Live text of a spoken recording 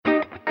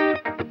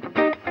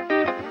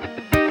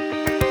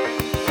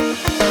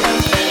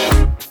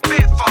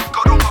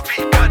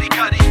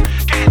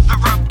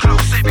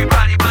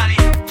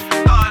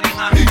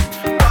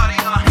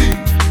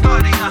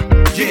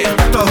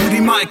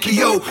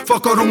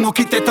rongo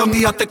ki te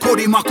tangi a te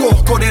korimako.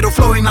 Kōrero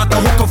flowing out the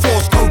hook of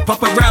force.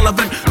 Kaupapa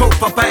relevant,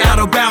 kaupapa out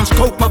of bounds,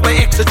 kaupapa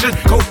exigent,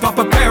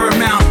 kaupapa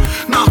paramount.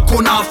 Nā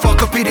ko nā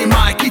whakapiri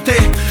mai ki te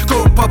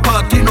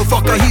kaupapa tino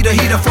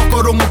whakahira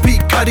whakarongo pi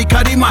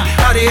kari mai.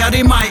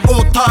 Hare mai,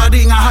 o tā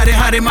ringa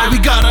hare mai. We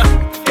gotta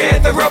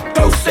gather up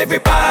close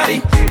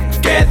everybody.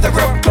 Gather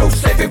up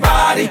close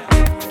everybody.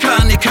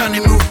 Kani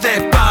move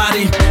that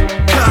body.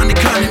 Kani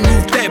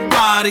move that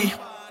body.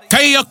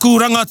 Kei aku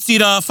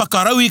rangatira,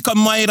 whakarauhi ka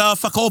mai rā,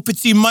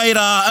 whakaopiti mai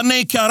rā,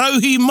 anei kia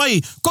rauhi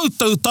mai,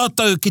 koutou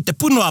tātou ki te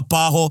punua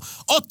pāho,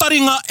 o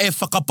taringa e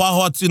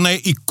whakapāho atu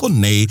nei I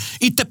konei,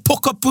 I te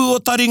pokapū o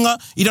taringa,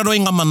 I raro I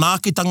ngā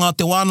manaakitanga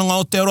te wānanga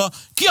o te aroa,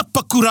 kia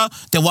pakura,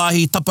 te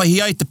wāhi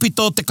tapahi ai, te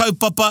pito o te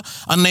kaupapa,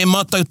 anei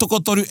mātou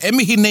tokotoru, e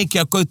mihi nei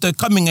kia koutou,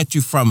 coming at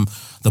you from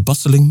the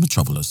bustling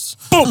metropolis.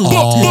 Kia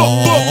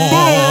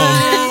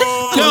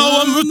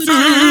ora mutu!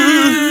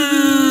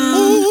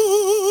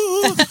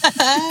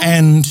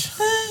 And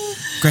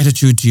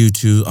gratitude due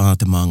to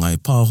te māngai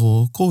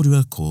pāho,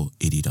 kōrua ko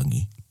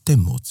irirangi, te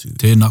motu.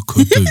 Tēnā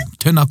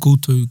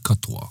koutou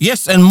katoa.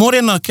 Yes, and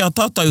morena kia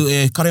tātou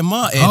e kare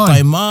mā, e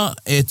tai mā,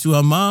 e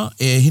tua mā,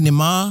 e hine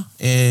mā,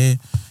 e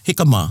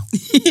hika mā.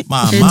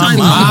 Mā.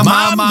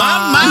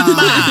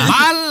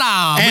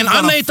 And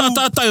anei tā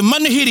tātou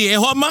manihiri e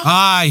hoa mā?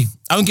 Ai.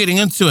 I'm getting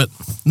into it.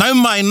 Nau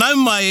mai,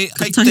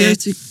 Ko tahi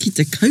atu ki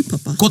te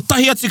kaupapa. Ko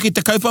tahi atu ki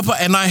te kaupapa,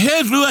 and I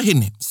heard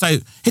ruahine. So,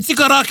 he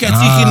tika rā kia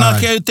tiki nā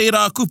kia au te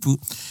rā kupu.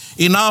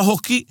 I nā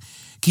hoki,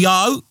 ki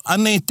au,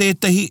 anei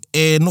tētahi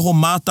e noho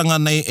mātanga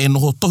nei, e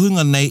noho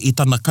tohunga nei I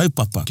tana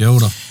kaupapa. Kia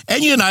ora.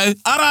 And you know,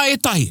 ara e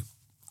tahi,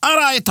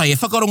 e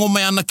whakarongo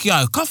mai ana ki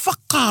au. Ka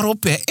whakaro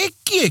pia,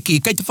 eki, kei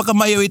te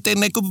whakamai au I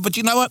tēnei kupu, but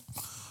you know what?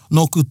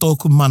 Nōku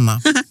tōku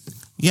mana.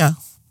 Yeah.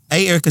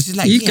 Hey, Erica, she's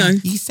like, you yeah, go.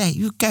 You say,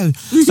 you go.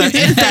 So, e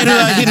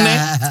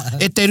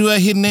te rua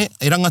hine,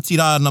 e rangati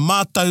rā na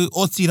mātou,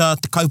 oti rā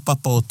te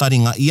kaupapa o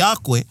taringa I a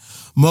koe,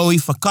 mau I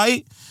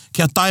whakai,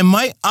 kia tai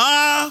mai,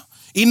 I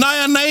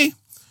nai anei,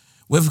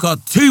 we've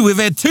had two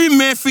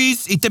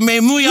Murphys, I te me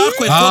mui a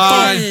koe,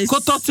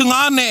 koto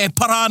tungane e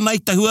para nei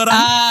te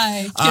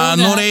huarani.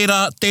 Nō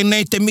reira,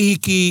 tēnei te mihi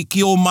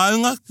ki o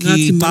maunga,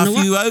 ki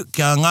tāwhiu au,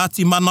 kia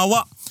Ngāti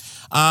Manawa.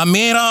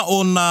 Mērā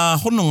o nā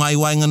hononga I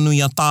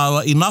Wainganui a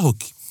tāua I nā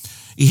hoki.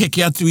 I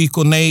heke atu I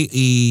konei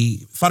I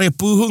whare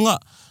pūhunga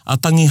a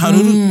tangi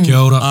haruru.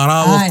 Kia ora. A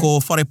rāua ko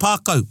whare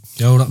pākau.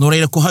 Kia ora. Nō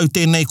reira ko hau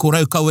tēnei ko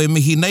raukau e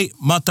mihi nei.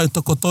 Mātou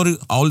tokotoru.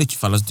 I'll let you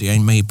fellas do your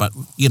own mihi, but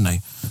you know.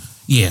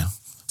 Yeah.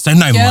 So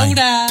nau mai.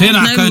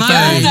 Tēnā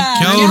koutou.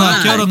 Kia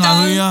ora ngā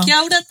huia.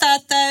 Kia ora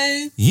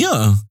tātou.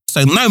 Yeah.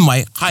 So nau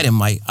mai, haere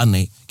mai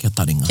anei kia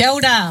taringa. Kia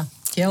ora.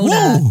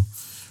 Woo.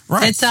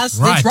 Right. That's us.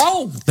 Right. Let's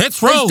roll.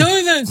 Let's roll. Let's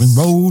do this.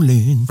 We're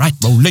rolling. Right.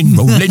 Rolling.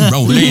 Hit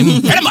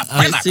him up.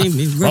 I see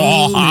me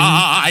rolling.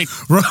 I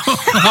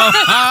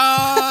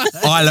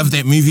love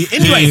that movie.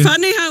 Anyway.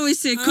 Funny how we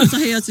said ko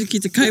tahi atu ki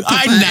te kaupapa.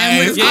 I know. And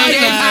we've got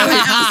everyone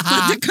else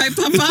but the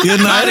kaupapa. You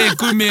know. Haere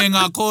kume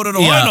ngā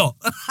kōrero hoino.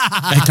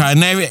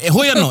 E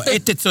hoi anō, e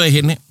te tue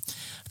hene.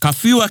 Ka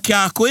whiua ki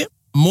a koe,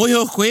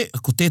 moho koe,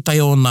 ko tētai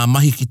o nā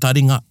mahi ki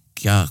taringa,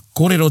 kia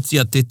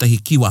kōrerotia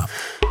tētahi kiwa.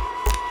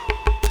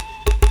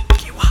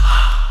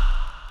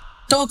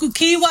 Tōku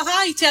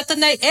kiwaha I te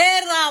atanei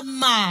e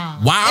rama.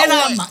 Wow. E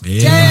rama.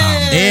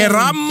 E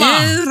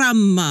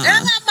rama.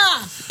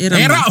 E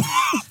rama.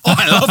 Oh,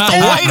 I love the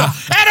way.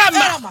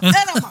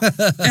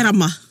 E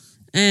rama.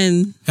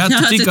 And How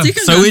te tika?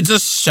 So we're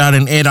just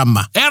shouting e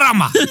rama. E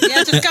rama.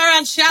 Yeah, just go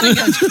around shouting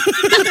it.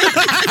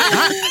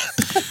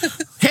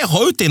 He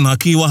hou tēnā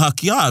kiwaha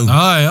ki au.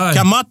 Ai.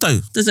 Kia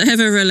mātou. does it have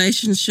a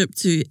relationship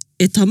to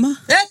e tama?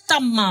 E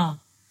tama.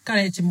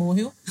 Kare te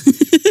mōhio.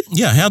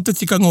 Yeah, how te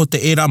tikanga o te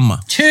e rama?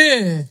 Chū.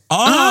 E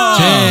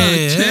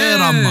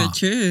rama.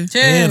 Chū.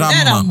 E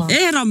rama.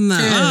 E rama.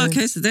 Oh,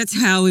 okay, so that's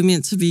how we're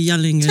meant to be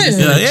yelling.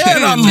 Yeah,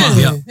 e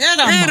rama.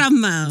 E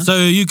rama. So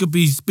you could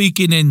be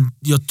speaking and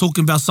you're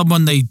talking about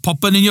someone, they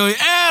pop in and you're,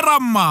 e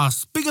rama,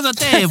 speak of the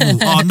devil.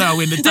 Oh no,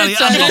 when the tali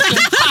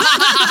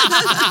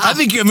I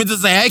think you're meant to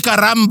say, hey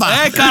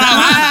karamba. E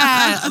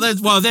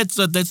karama. Well, that's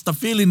the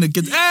feeling that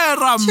gets, e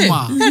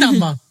rama. E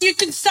rama. You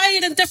can say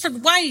it in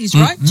different ways,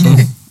 right?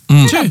 Chū.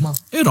 E rama.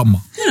 E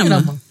rama. E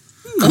rama.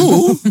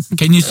 Cool.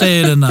 Can you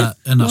say it in a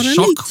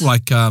shock,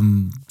 like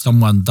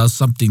someone does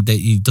something that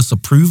you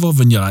disapprove of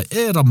and you're like,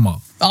 e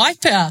rama. Ai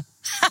pēr.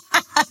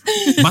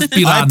 Must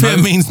be I that no.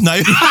 means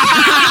no.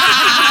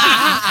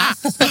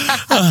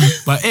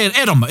 But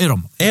e rama.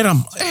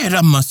 E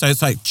rama. So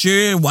it's like,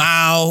 cheer,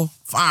 wow,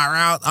 far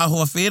out,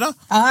 ahua whera.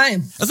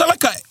 Ai. Is that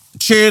like a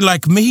cheer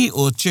like mihi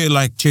or cheer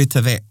like cheer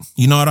to that?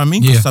 You know what I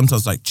mean? 'Cause Yeah.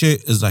 sometimes like cheer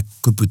is like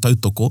kupu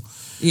tautoko.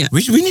 Yeah.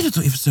 We need to do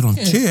an episode on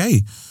cheer, eh?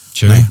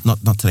 Cheer. No,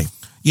 not today.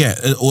 Yeah,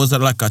 or is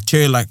it like a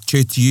cheer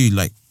to you,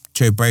 like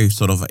cheer brave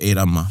sort of e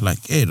rama,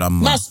 like e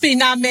rama. Must be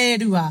nā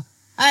mērua.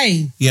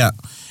 Ai. Yeah.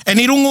 And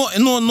I rongo,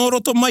 no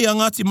roto mai a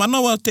Ngāti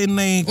Manawa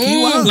tēnei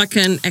kiwa. Like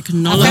an Apparently,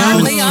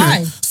 acknowledgement.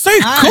 ai. So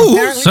Ai, cool.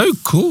 apparently. So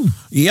cool.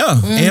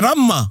 Yeah, e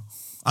rama.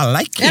 I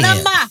like it. E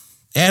rama.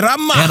 E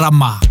rama. E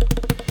rama.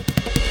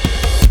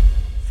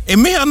 E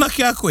mea ana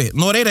ki a koe.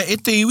 Nō reira, e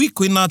te iwi,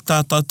 koe nā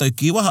tā tātou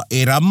ki waha,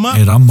 e rama.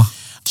 E rama.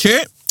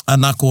 Che,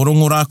 nā ko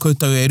rongo rā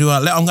koutou e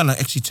rua. I'm going to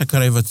actually check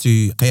it over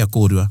to Kei a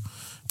kōrua.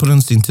 Put in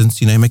a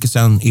sentence, make it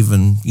sound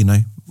even,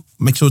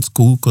 make sure it's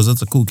cool, because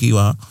it's a cool ki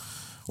waha.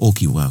 All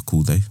ki waha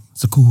cool, though.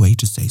 It's a cool way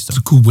to say so. It's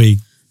a cool way.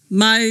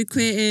 Mau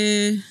koe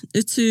e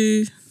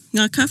utu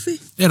ngā kawhi?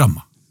 E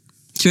rama.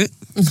 True.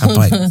 Ka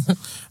pai.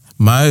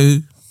 Mau,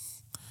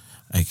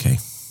 okay.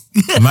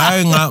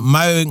 Mau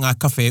ngā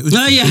kawhi e utu.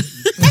 Oh, yeah.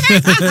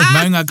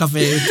 Mau ngā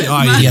kawhi e utu.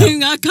 Ai, Mau ia.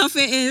 ngā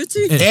kawhi e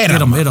utu. E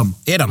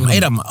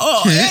rama.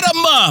 Oh, e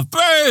rama,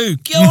 bro,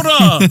 kia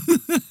ora.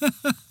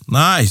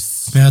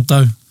 Nice. Pēr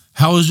tau.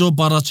 How is your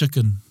butter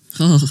chicken?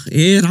 Oh,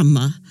 e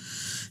rama.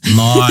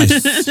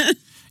 Nice.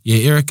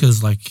 Yeah,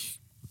 Erica's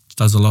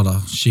does a lot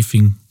of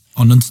chefing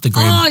on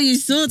Instagram. Oh, you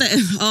saw that?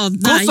 Oh,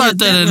 Of course I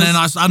did, and then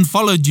I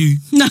unfollowed you.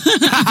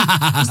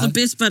 It's the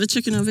best butter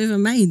chicken I've ever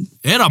made.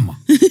 E rama.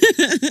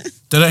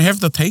 Did it have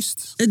the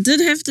taste? It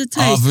did have the taste.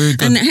 Oh, very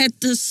good. And it had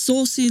this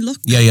saucy look.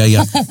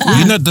 Yeah.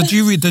 Did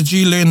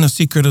you learn the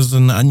secret is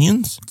in the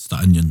onions? It's the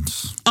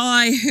onions.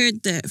 I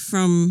heard that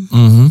from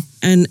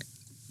an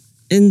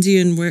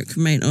Indian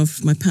workmate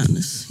of my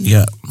partner's.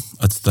 Yeah,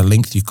 it's the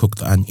length you cook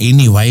the onion.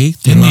 Anyway,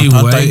 tēnā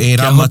tātou e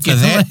rama te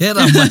that. E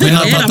rama.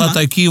 Tēnā E rama.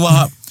 tātou ki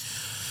waha.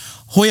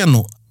 Hoi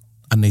anō,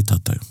 anei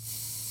tātou.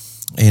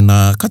 E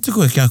nā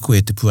katuku e kia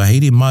koe te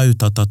puaheiri, mau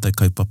tā tātou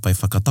kaupapa e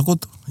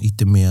whakatakoto, i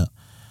te mea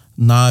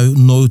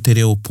nau te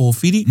reo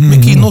pōwhiri. Me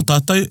ki no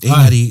tātou,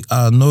 engari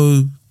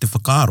nau te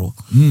whakaaro,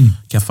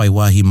 kia whai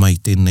wāhi mai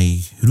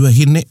tēnei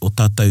ruahine o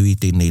tātou i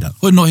tēnei rā.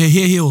 Hoi no he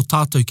hehe o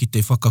tātou ki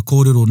te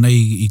whakakōrero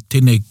nei i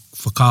tēnei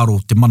whakaaro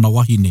te mana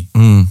wahine.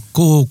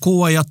 Ko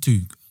ai atu,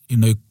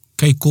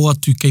 kei ko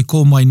atu, kei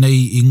ko mai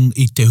nei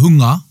i te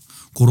hunga,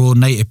 koro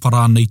nei e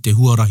para nei te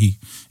huarahi,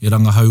 e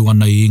rangahau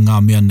ana i ngā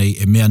mea nei,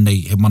 e mea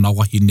nei he mana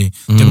wahine,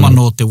 te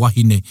mana o te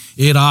wahine,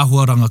 e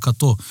rāhua ranga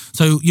katoa.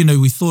 So,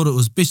 we thought it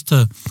was best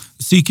to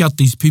seek out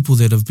these people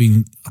that have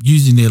been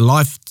using their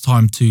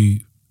lifetime to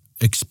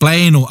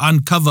explain or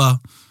uncover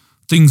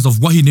things of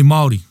wahine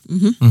Māori.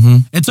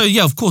 And so,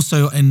 yeah, of course,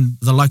 and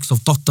the likes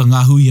of Dr.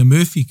 Ngahuia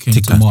Murphy came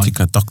to mind.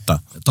 Tika, doctor.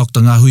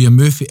 Dr. Ngahuia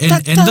Murphy.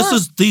 And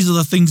these are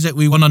the things that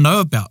we want to know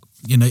about.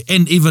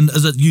 And even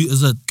is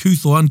it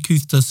couth or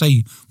uncouth to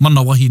say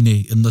mana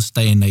wahine in this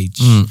day and age?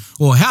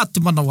 Or how te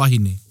mana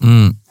wahine?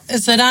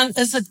 Is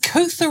it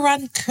couth or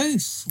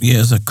uncouth? Yeah,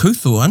 is it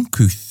couth or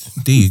uncouth?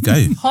 There you go.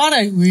 I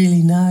don't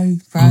really know,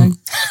 bro.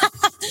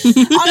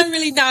 I don't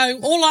really know.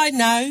 All I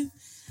know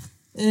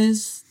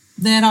is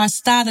that I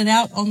started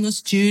out on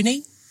this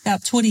journey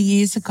about 20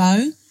 years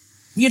ago.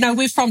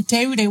 We're from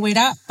Te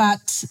Urewera,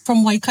 but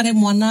from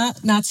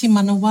Waikaremoana, Ngāti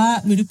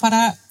Manawa,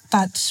 Murupara,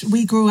 but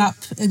we grew up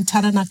in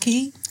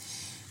Taranaki.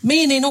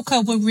 Me and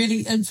Enoka were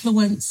really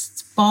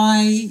influenced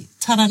by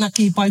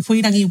Taranaki, by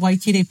Whirangi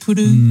Waikere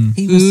Puru.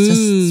 He was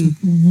just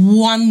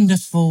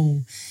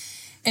wonderful.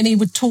 And he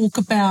would talk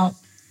about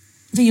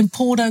the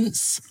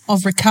importance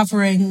of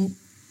recovering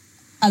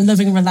a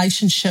living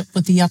relationship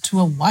with the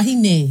atua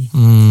wahine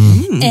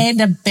and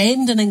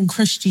abandoning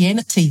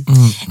Christianity.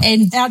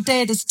 And our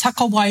dad is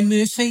Takawai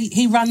Murphy.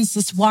 He runs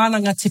this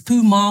wānanga Te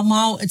Pū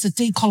Māmau. It's a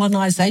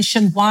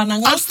decolonisation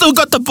wānanga. I've still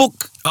got the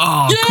book.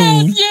 Oh, Yeah,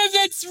 cool. yeah,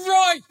 that's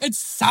right. It's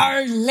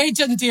so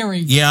legendary.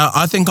 Yeah,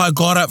 I think I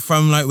got it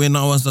from when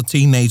I was a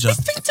teenager. He's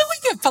been doing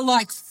it for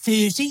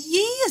 30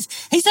 years.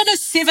 He's in his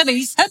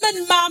 70s. Him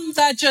and Mum,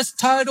 they're just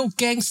total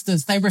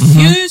gangsters. They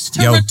refuse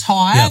to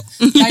retire.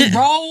 They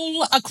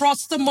roll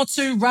across the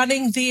motu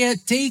running their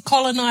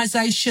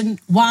decolonisation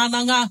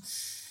wānanga.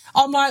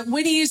 I'm like,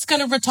 when are you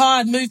going to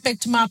retire and move back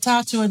to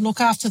Mātātu and look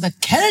after the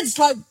kids?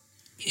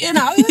 when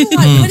are you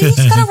going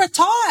to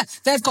retire?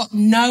 They've got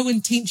no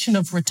intention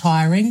of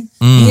retiring.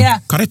 Yeah.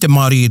 Kare te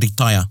Māori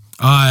retire.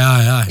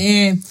 Aye.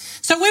 Yeah.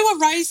 So we were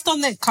raised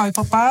on that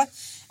kaupapa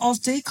of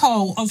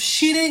decol, of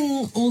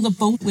shedding all the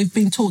bull we've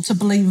been taught to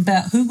believe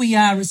about who we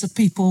are as a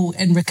people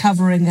and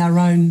recovering our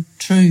own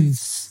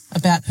truths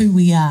about who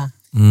we are.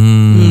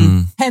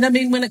 And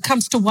when it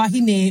comes to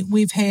wahine,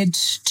 we've had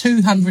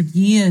 200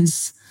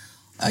 years,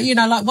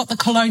 like what the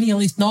colonial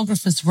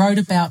ethnographers wrote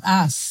about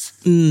us.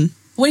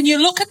 When you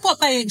look at what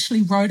they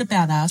actually wrote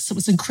about us, it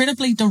was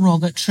incredibly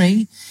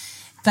derogatory.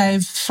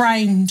 They've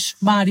framed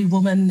Māori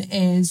women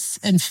as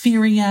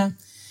inferior,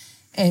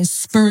 as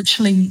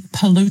spiritually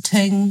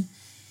polluting.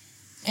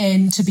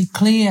 And to be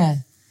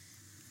clear,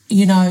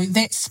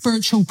 that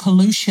spiritual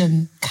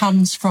pollution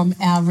comes from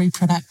our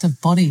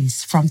reproductive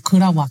bodies, from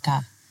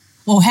kurawaka.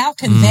 Well, how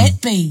can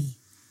that be?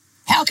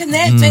 How can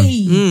that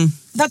be?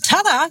 The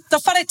tara, the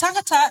whare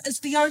tangata, is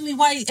the only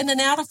way in and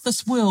out of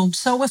this world.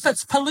 So if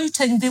it's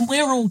polluting, then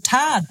we're all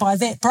tarred by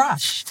that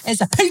brush as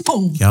a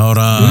people. Kia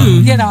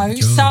ora.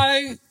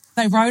 So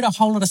they wrote a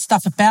whole lot of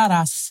stuff about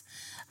us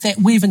that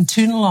we've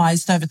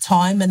internalised over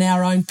time, and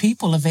our own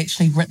people have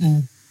actually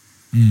written.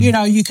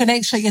 You can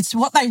actually, it's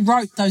what they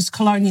wrote, those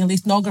colonial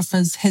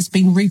ethnographers, has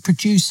been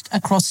reproduced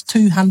across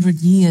 200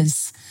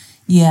 years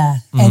Yeah.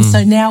 And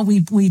so now we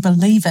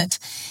believe it.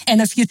 And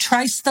if you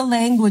trace the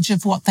language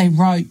of what they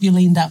wrote, you'll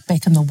end up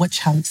back in the witch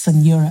hunts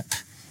in Europe.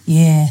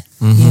 Yeah.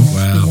 Yeah.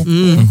 Wow.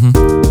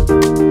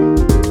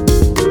 Yeah.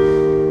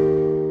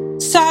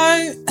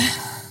 So,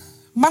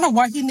 mana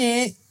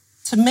wahine,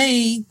 to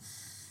me,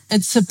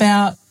 it's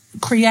about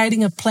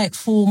creating a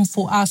platform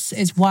for us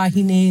as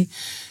wahine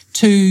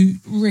to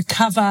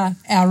recover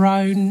our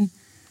own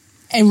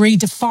and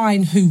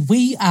redefine who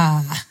we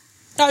are.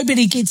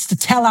 Nobody gets to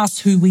tell us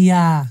who we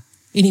are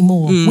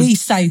anymore. We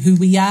say who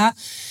we are.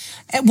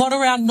 And what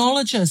are our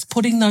knowledges?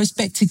 Putting those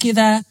back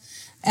together,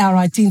 our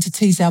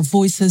identities, our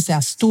voices,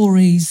 our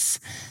stories,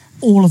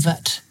 all of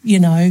it, you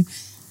know.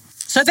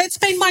 So that's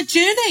been my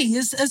journey,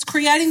 is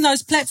creating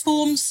those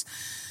platforms.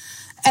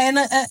 And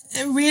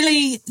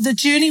really, the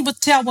journey with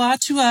Te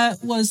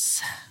Awatua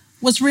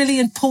was really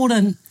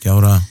important. Kia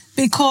ora.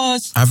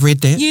 Because I've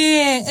read that.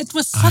 yeah, it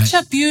was such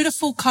a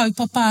beautiful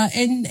kaupapa.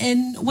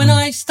 And when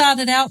I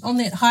started out on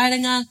that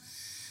haerenga,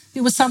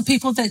 there were some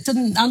people that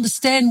didn't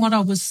understand what I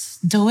was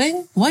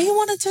doing. Why you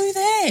want to do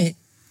that?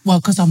 Well,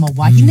 because I'm a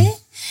wahine.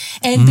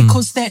 And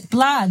because that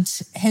blood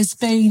has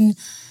been,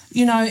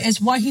 you know, as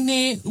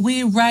wahine,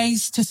 we're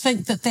raised to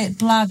think that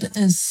blood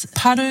is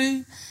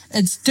paru,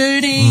 it's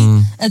dirty,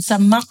 it's a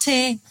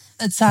mate,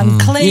 it's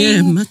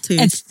unclean, Yeah, mate.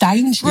 it's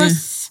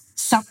dangerous,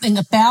 something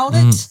about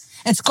it.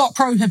 It's got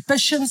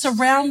prohibitions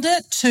around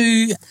it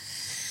to,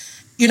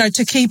 you know,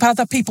 to keep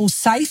other people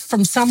safe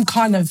from some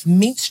kind of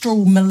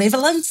menstrual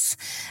malevolence.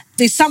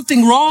 There's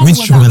something wrong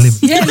Menstrual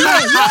with malevolence. us.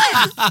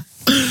 Yeah.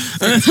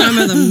 That time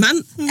of the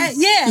month.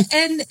 Yeah,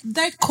 and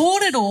that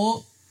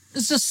korero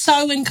is just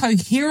so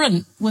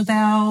incoherent with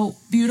our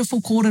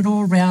beautiful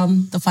korero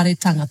around the whare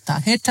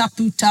tangata. He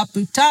tapu,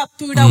 tapu,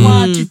 tapu,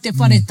 rawa tu te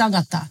whare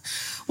tangata.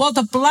 Well,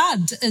 the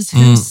blood is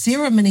her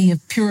ceremony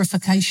of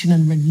purification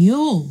and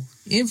renewal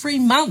every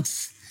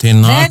month.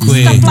 Tēnā That's koe.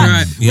 the blood.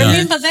 Right. Yeah.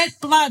 Remember that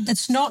blood,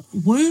 it's not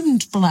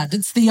wound blood.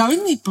 It's the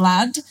only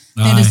blood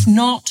that is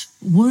not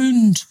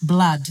wound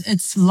blood.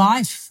 It's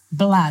life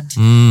blood.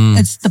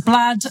 It's the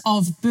blood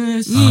of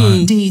birth,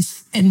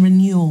 death and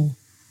renewal.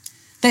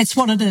 That's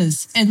what it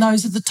is. And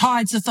those are the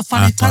tides of the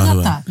whare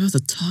Aotearoa. tangata. Oh, the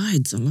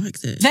tides. I like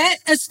that. That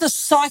is the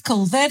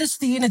cycle. That is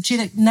the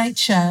energetic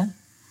nature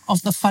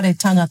of the whare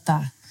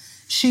tangata.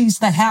 She's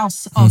the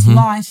house of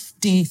life,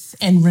 death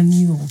and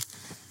renewal.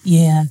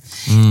 Yeah.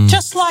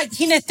 Just like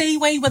Hine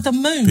Tiwi with the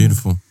moon.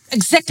 Beautiful.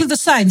 Exactly the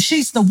same.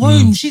 She's the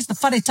womb. She's the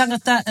whare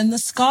tangata in the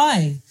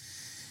sky.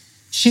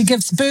 She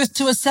gives birth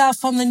to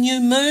herself on the new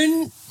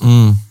moon.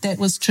 That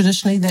was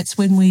traditionally, that's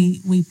when we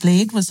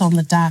bled, was on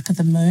the dark of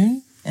the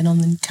moon and on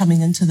the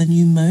coming into the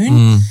new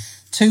moon.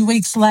 2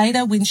 weeks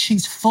later, when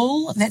she's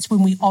full, that's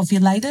when we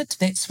ovulated.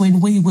 That's when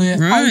we were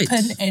Right.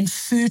 open and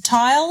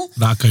fertile.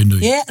 Rākau nui.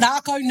 Yeah,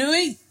 rākau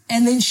nui.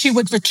 And then she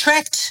would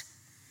retract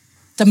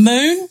the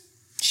moon.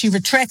 She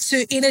retracts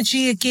her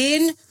energy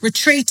again,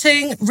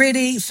 retreating,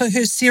 ready for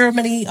her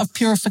ceremony of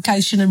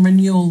purification and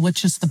renewal,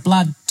 which is the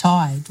blood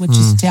tide, which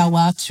is Te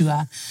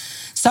Awatua.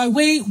 So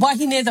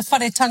wahine, the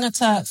whare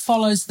tangata,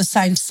 follows the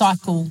same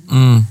cycle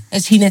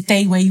as Hine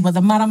Tiwi with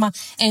the marama.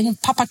 And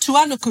Papa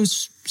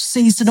Tuanuku's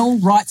seasonal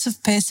rites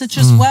of passage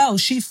as well.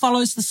 She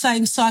follows the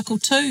same cycle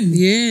too.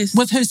 Yes.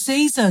 With her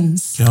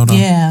seasons. Kia ora.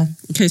 Yeah.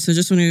 Okay, so I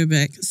just want to go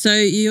back. So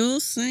you're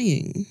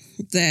saying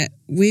that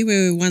we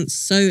were once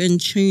so in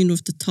tune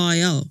with the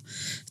taiao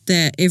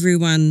that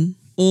everyone,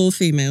 all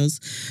females,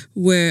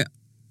 were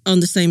on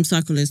the same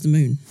cycle as the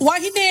moon.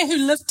 Wahine who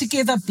live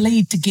together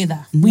bleed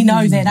together. We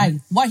know that, eh?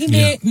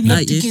 Wahine who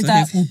live Yes, together I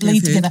have- will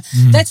bleed have heard.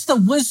 together. That's the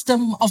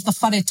wisdom of the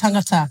whare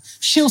tangata.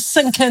 She'll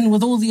sink in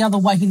with all the other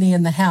wahine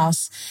in the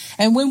house.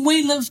 And when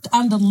we lived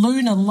under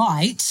lunar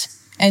light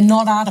and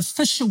not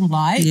artificial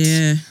light,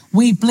 Yeah.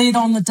 we bled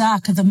on the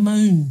dark of the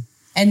moon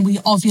and we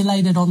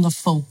ovulated on the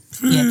full.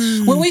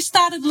 Yeah. When we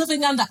started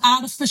living under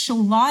artificial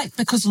light,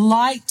 because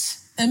light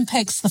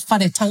impacts the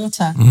whare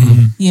tangata.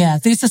 Yeah,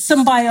 there's a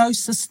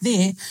symbiosis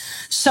there.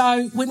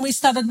 So when we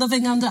started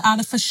living under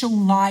artificial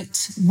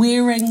light,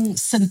 wearing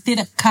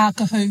synthetic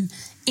kākahu,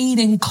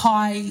 eating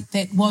kai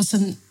that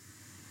wasn't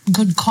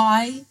good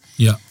kai,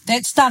 Yeah.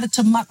 that started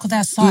to muck with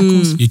our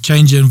cycles. You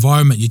change your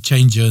environment, you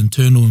change your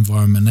internal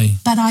environment, eh?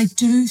 But I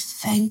do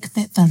think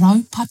that the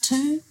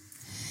raupatu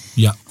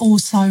Yeah.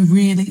 also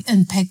really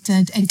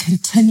impacted and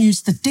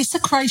continues, the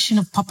desecration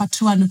of Papa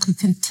Tuanuku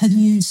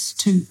continues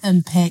to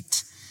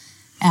impact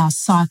our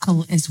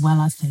cycle as well,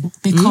 I think,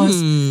 because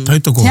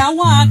Tautoko. Te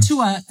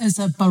Awatua is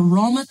a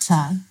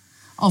barometer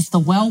of the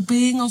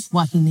well-being of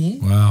wahine.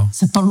 Wow.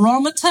 It's a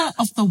barometer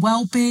of the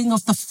well-being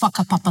of the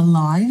whakapapa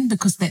line,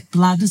 because that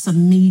blood is a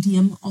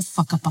medium of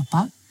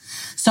whakapapa.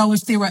 So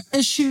if there are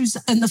issues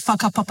in the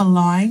whakapapa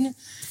line,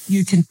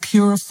 you can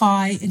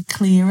purify and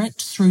clear it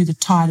through the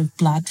tide of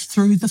blood,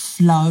 through the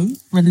flow,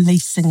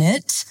 releasing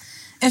it.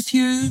 If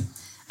you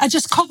are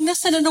just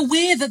cognizant and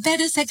aware that that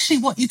is actually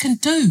what you can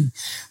do.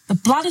 The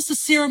blood is a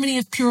ceremony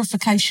of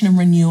purification and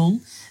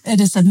renewal.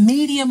 It is a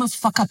medium of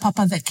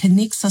whakapapa that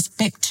connects us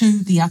back to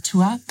the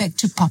atua, back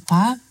to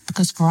papa,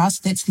 because for us,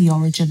 that's the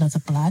origin of the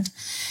blood.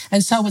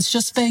 And so it's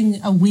just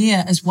being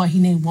aware as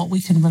wahine what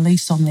we can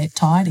release on that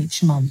tide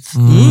each month.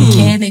 We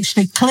can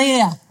actually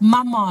clear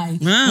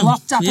mamai,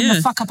 locked up in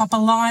the whakapapa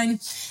line,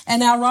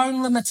 and our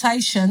own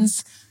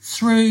limitations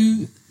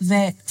through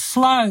that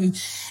flow.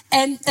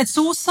 And it's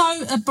also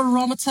a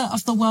barometer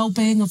of the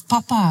well-being of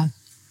papa.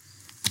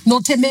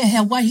 No te mea he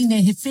wahine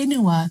he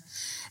whenua.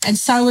 And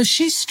so if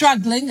she's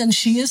struggling, and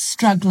she is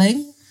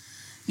struggling,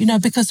 you know,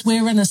 because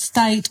we're in a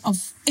state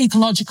of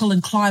ecological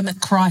and climate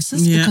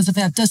crisis because of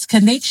our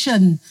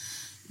disconnection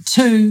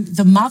to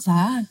the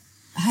mother,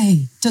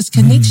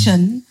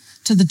 disconnection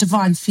to the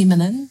divine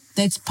feminine,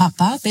 that's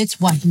papa, that's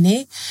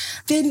wahine,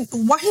 then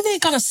wahine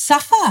going to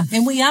suffer,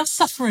 and we are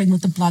suffering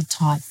with the blood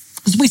type.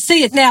 Because we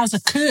see it now as a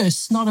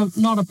curse, not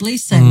a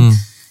blessing.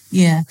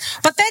 Yeah.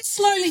 But that's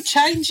slowly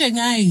changing,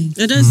 eh?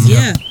 It is,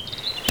 yeah.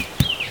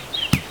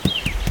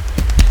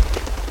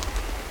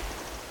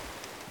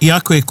 I a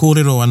koe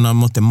kōrero ana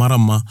mo te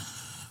marama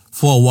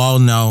for a while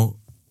now,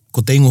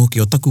 ko te ingo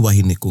hoki o taku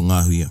wahine ko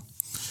Ngāhuia.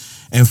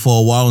 And for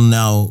a while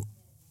now,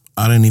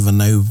 I don't even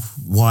know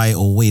why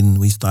or when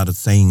we started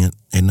saying it,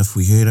 and if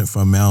we heard it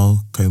from our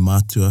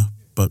kaumātua,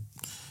 but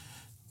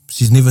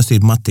she's never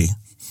said mate.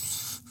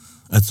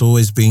 It's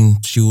always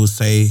been, she will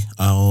say,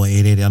 o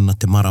e rere ana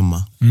te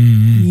marama.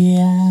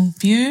 Yeah,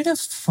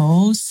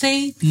 beautiful,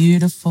 see,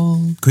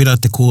 beautiful. Koera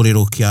te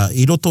kōrero kia,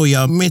 I roto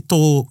ia me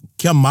tō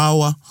kia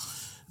māua,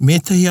 me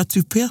tahi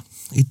atu pea,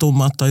 I tō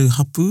mātou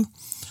hapu.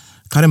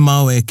 Kare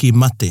māua e ki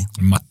mate.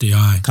 Mate,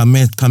 ai. Ka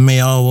me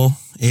ao,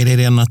 e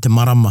rere ana te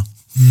marama.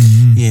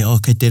 Yeah,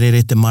 kei te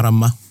rere te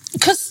marama.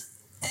 Because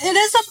it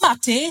is a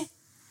mate,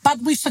 but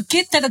we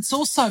forget that it's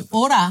also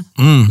ora.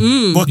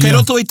 Wa kei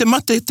roto I te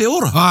mate te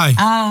ora. Ai.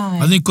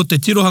 I think ko te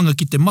tirohanga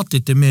ki te mate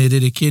te mea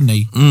rere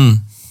kēnei.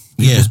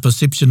 People's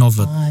perception of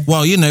it. Ai.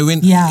 Well, you know,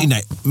 when, you know,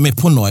 me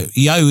pono,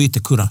 I au I te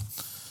kura.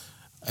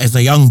 As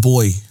a young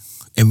boy,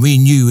 and we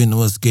knew when it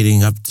was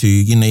getting up to,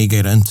 you know, you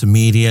go to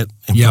intermediate,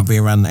 and probably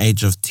around the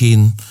age of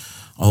 10,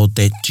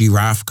 that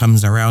giraffe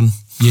comes around.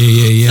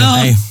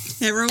 Yeah. Hey,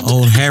 Harold.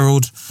 Old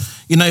Harold.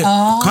 You know,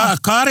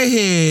 kāre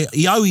he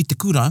iau I te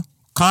kura,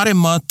 kāre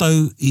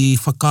mātou I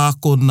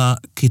whakaakona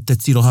ki te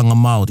tirohanga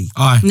Māori.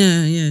 Ai.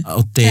 Yeah.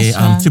 O te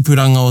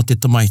tupuranga o te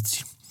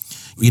tamaiti.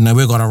 You know,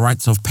 we've got a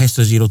rites of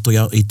passage I roto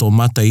I tō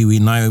mātou. We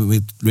know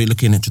we're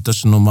looking at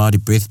traditional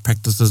Māori birth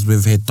practices.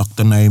 We've had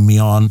Dr. Naomi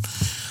on.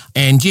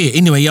 And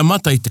anyway, ia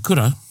mata I te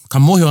kura, ka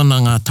mohe ona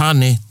ngā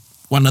tāne,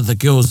 one of the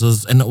girls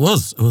was, and it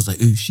was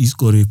like, ooh, she's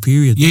got her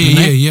period.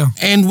 Yeah.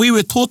 And we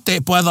were taught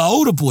that by the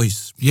older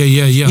boys. Yeah.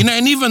 You know,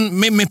 and even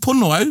me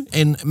pono au,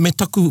 and me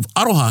taku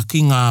aroha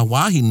ki ngā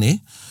wāhine,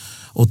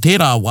 o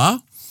tērā wā,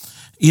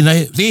 you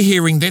know, they're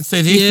hearing that,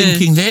 so they're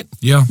thinking that.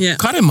 Yeah.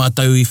 Kare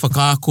mātou I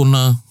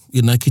whakaakona,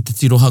 you know, ki te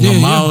tirohanga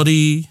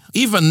Māori.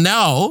 Even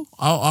now,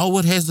 I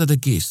would hazard a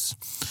guess.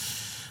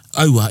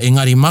 Aua,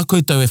 engari, mā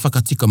koutou e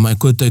whakatika mai,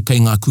 koutou kei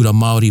ngā kura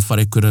Māori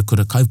whare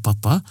kura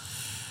kaupapa.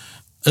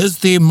 Is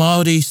there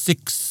Māori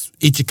sex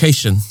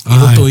education I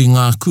roto I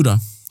ngā kura,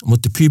 mo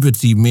te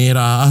puberty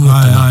mērā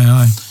ahutanga?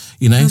 Ai.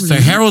 You know, so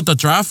Harold the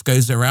giraffe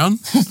goes around.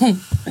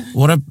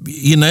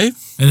 You know.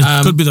 And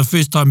it could be the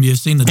first time you've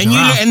seen a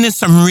giraffe. And there's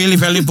some really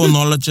valuable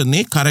knowledge in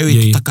there. Ka rau I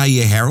te takai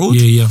e Harold.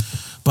 Yeah.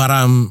 But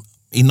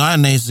in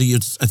Ionese,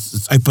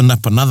 it's opened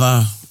up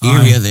another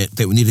area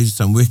that we need to do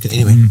some work.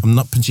 Anyway, I'm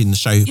not pinching the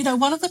show. You know,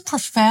 one of the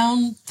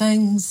profound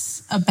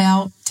things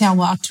about Te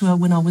Awa Atua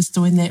when I was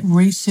doing that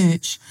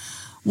research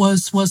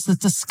was the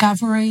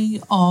discovery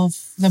of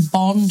the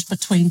bond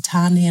between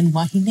tāne and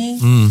wahine.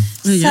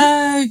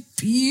 So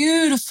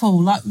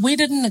beautiful. Like, we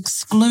didn't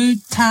exclude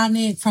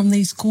tāne from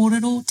these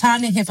kōrero.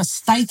 Tāne have a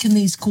stake in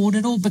these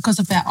kōrero because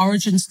of our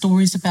origin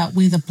stories about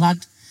where the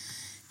blood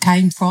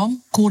came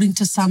from. According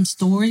to some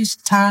stories,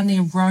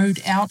 Tāne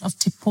rode out of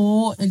Te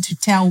Pō into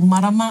Te Ao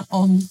Marama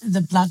on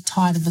the blood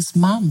tide of his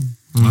mum.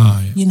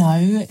 You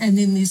know, and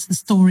then there's the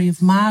story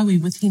of Maui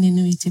with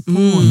Hinenui Te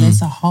Pō, and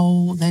there's a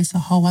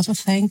whole other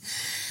thing.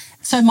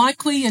 So my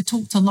kuia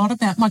talked a lot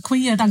about, my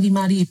kuia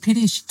Rangimari e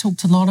Pere, she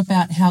talked a lot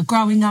about how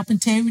growing up in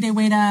Te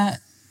Urewera,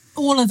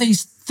 all of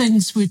these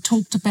things were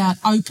talked about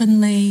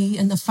openly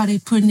in the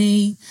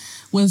wharepuni,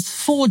 with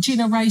 4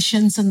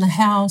 generations in the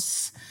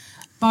house,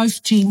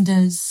 both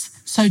genders.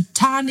 So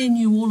Tāne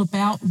knew all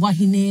about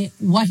wahine,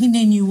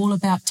 wahine knew all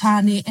about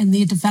Tāne and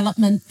their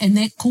development, and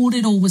that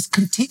kōrero was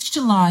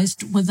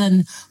contextualised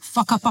within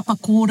whakapapa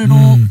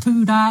kōrero,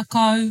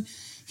 pūrākau,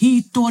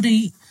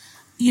 hitori,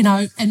 you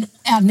know, and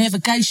our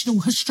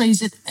navigational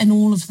histories and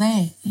all of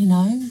that, you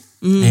know.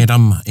 E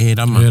rama.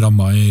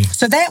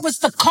 So that was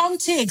the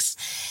context.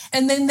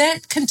 And then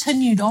that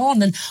continued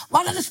on. And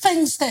one of the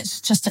things that's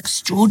just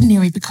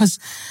extraordinary, because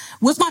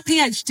with my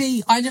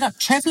PhD, I ended up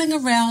travelling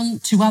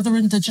around to other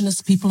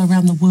Indigenous people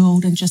around the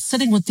world and just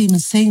sitting with them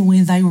and seeing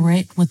where they were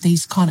at with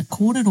these kind of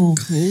kōrero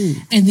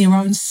and their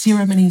own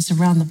ceremonies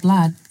around the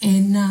blood.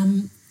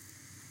 And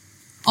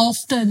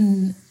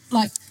often,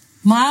 like,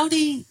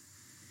 Māori,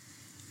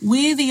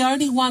 we're the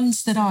only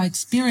ones that I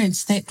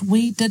experienced that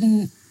we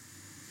didn't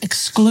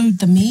exclude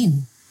the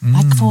men.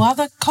 Like for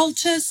other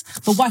cultures,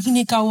 the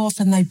wahine go off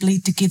and they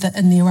bleed together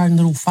in their own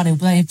little whare.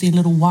 They have their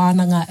little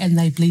wānanga and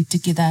they bleed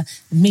together.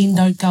 Men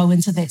don't go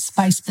into that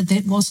space, but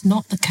that was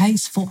not the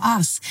case for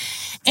us.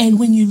 And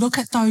when you look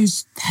at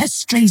those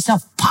histories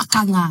of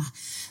pakanga,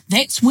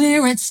 that's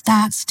where it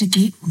starts to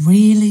get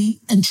really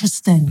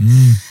interesting.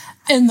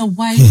 In the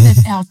way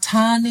that our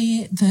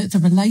tāne, the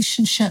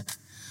relationship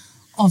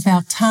of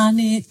our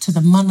tāne to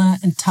the mana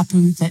and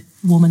tapu that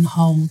women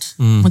hold.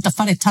 With the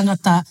whare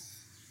tangata,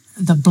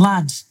 the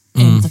blood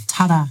and the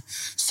tara.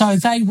 So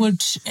they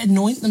would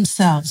anoint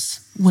themselves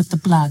with the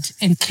blood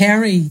and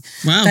carry.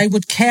 Wow. They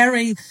would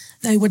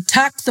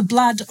tuck the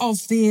blood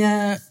of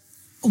their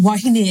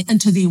wahine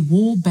into their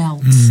war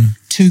belt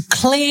to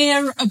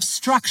clear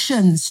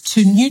obstructions,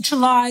 to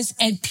neutralise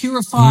and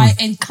purify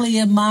and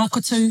clear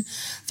makotu.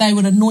 They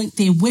would anoint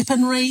their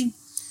weaponry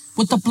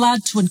with the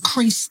blood to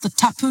increase the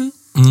tapu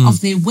of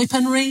their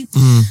weaponry.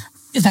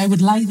 They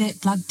would lay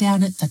that blood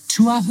down at the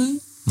tuahu,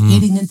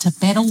 heading into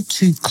battle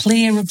to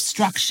clear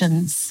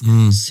obstructions.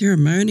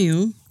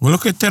 Ceremonial. Well,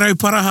 look at Te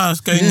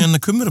Rauparaha going in the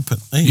Kumara pit.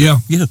 Eh? Yeah.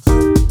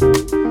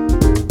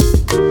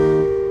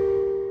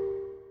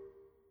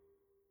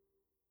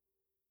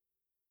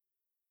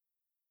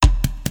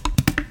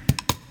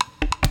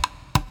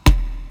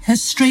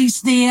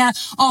 Histories there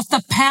of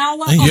the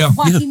power Yeah. of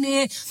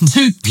wahine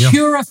to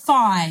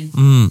purify.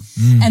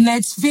 And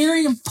that's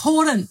very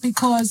important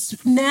because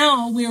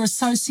now we're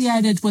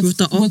associated with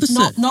the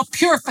opposite. not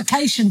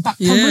purification, but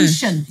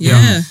pollution.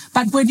 Yeah.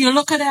 But when you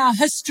look at our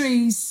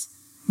histories,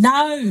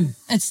 no,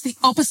 it's the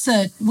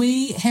opposite.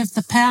 We have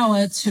the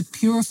power to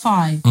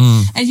purify.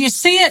 And you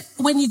see it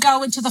when you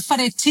go into the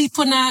whare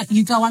tipuna,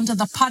 you go under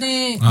the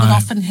pare that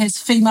often has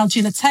female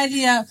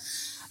genitalia,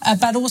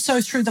 but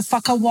also through the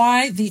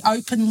whakawai, the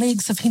open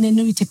legs of Hine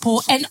Nui Te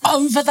Pō, and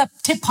over the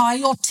te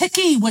pai o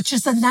tiki, which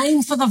is the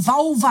name for the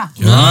vulva.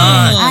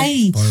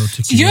 Hey, Pai o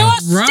tiki, you are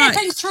Right.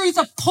 stepping through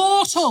the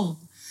portal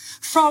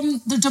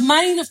from the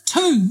domain of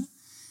two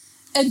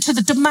into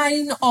the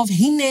domain of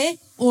hine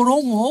or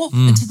rongo,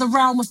 into the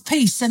realm of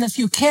peace. And if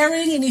you're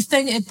carrying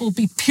anything, it will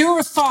be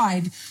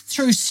purified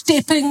through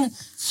stepping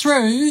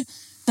through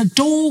the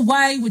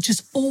doorway, which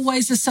is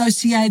always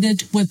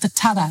associated with the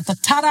tara. The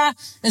tara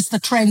is the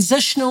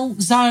transitional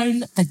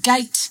zone, the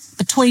gate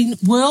between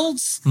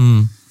worlds,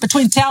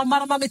 between te ao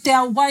marama me te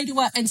ao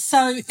wairua, and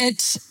so it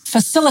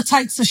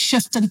facilitates a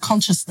shift in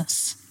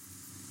consciousness.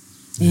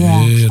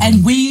 Yeah.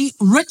 And we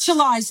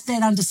ritualize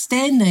that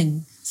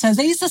understanding. So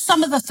these are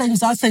some of the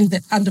things I think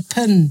that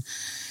underpin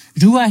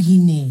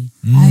ruahine.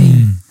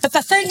 But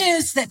the thing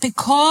is that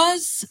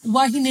because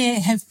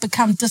wahine have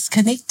become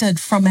disconnected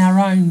from our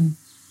own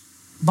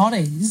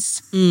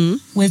bodies,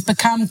 we've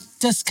become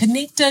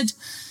disconnected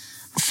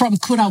from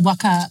kura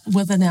waka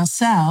within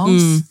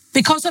ourselves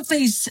because of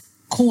these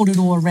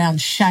kōrero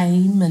around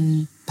shame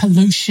and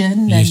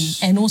pollution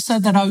and also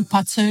the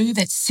raupatu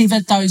that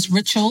severed those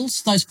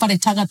rituals, those whare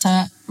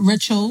tangata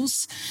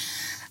rituals.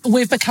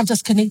 We've become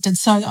disconnected.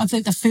 So I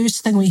think the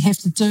first thing we have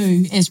to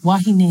do as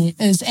wahine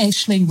is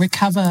actually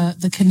recover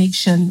the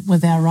connection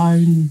with our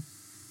own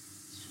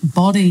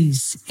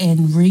bodies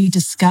and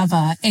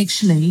rediscover,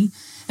 actually,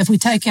 if we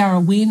take our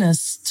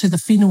awareness to the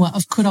whenua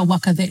of kura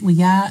waka that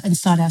we are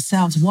inside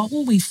ourselves, what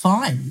will we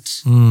find?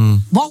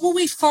 What will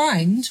we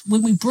find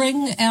when we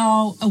bring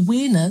our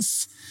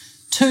awareness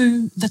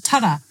to the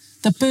tara,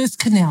 the birth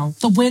canal,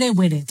 the were,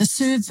 the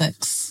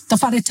cervix, the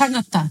whare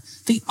tangata,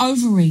 the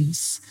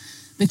ovaries?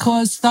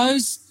 Because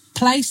those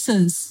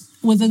places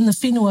within the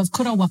whenua of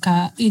kura waka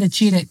are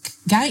energetic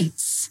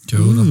gates.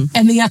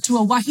 And the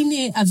atua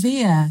wahine are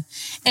there.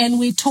 And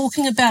we're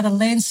talking about a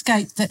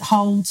landscape that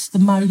holds the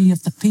mauri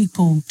of the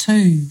people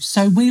too.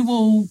 So we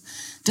will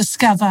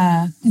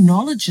discover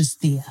knowledges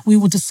there. We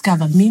will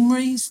discover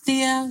memories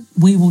there.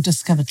 We will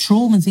discover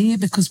trauma there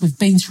because we've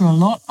been through a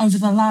lot over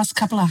the last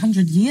couple of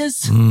 100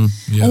 years.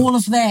 All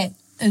of that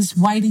is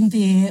waiting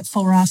there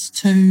for us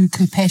to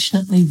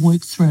compassionately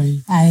work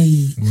through.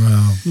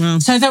 Wow.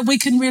 So that we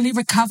can really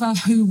recover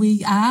who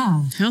we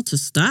are. How to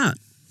start?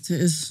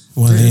 There's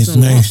There's a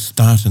no lot.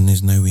 start and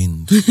there's no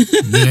end.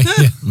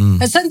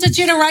 It's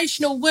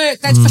intergenerational work,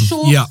 that's for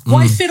sure. Yeah.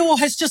 Waiwhero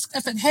has just,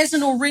 if it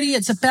hasn't already,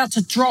 it's about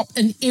to drop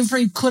in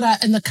every kura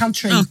in the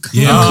country, Oh,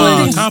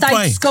 including Ah, state ka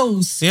pai.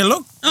 schools. Yeah,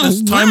 look. Oh,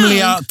 That's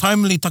wow.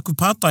 timely taku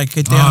pātai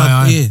kei te Ai,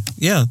 aha. ai.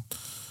 Yeah.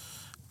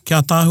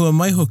 Kia tāhua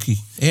mai hoki.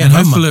 Yeah, And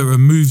hauma. hopefully it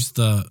removes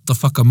the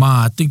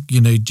whakamā. I think,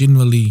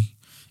 generally,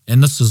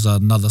 and this is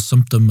another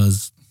symptom,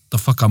 is the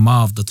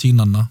whakamā of the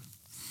tinana.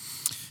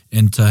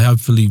 And to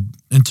hopefully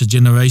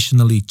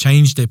intergenerationally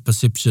change that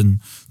perception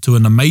to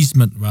an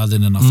amazement rather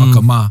than a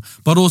whakamā.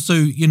 But also,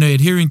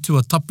 adhering to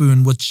a tapu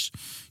in which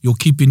you're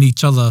keeping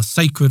each other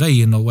sacred,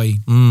 in a way.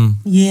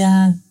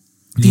 Yeah.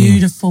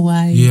 Beautiful,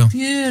 Yeah.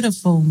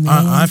 Beautiful,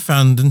 man. I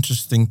found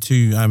interesting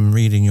too,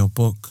 reading your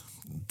book,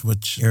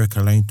 which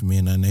Erica loaned to me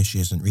and I know she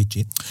hasn't read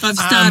yet. I've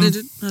started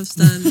it.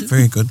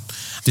 Very good.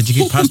 Did you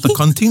get past the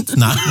content?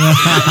 No.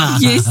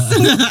 Yes.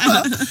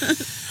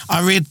 I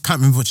read, can't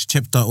remember which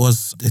chapter it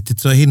was, Te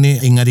Tuahine,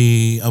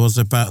 engari, it was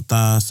about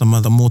some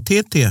of the mō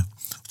tētea,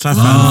 So I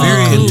found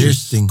very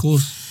interesting. Of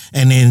course.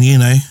 And then, you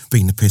know,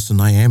 being the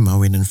person I am, I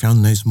went and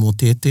found those more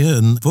te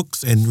in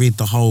books and read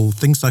the whole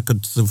thing so I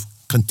could sort of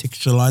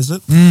contextualise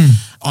it.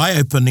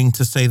 Eye-opening,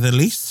 to say the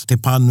least. Te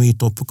pānui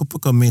tō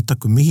pukapuka me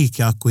taku mihi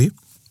ki a koe.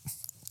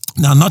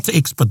 Now, not to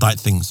expedite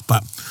things,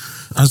 but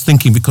I was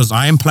thinking, because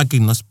I am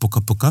plugging this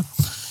pukapuka,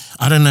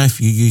 I don't know if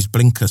you use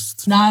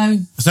Blinkist. No.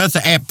 So it's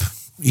an app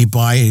you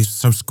buy, you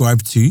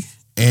subscribe to,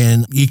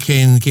 and you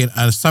can get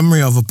a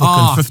summary of a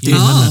book in 15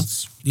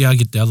 minutes. Yeah, I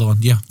get the other one,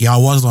 yeah. Yeah, I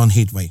was on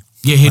Headway.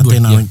 Yeah, Headway, But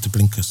then I yeah. went to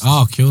Blinkist.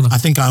 Oh, kia ora. I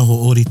think I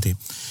ho orite.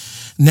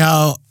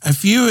 Now,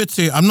 if you were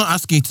to, I'm not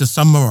asking you to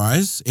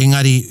summarise,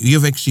 engari,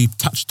 you've actually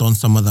touched on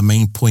some of the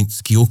main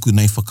points ki oku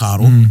nei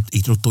whakaaro,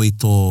 I roto I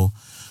tō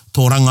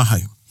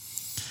rangahau.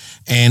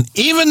 And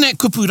even that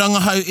kupu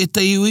rangahau e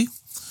te iwi,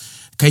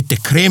 kei te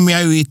kreme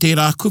au I te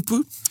rā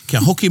kupu, kia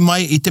hoki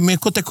mai I te mea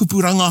ko te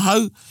kupu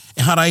rangahau,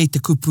 e hara I te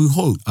kupu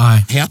hou.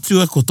 Ai. He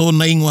atua ko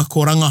tōna ingoa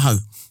ko rangahau.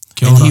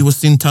 Kia And ora. he was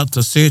sent out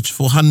to search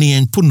for honey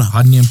and puna.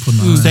 Honey and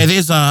puna. So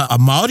there's a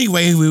Māori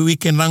way where we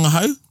can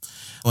rangahau,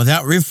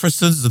 without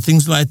references and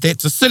things like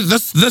that. So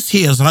this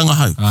here is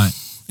rangahau. Ai.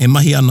 E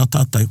mahi ana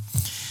tātou.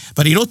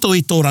 But I roto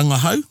I tō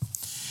rangahau,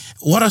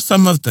 what are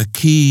some of the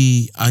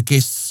key, I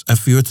guess,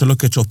 if you were to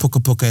look at your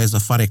pukapuka as a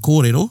whare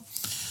kōrero,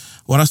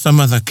 what are some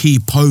of the key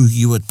pou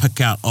you would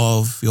pick out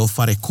of your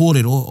whare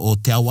kōrero o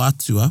te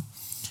awātua,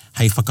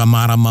 hei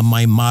whakamārama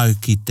mai mau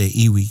ki te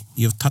iwi?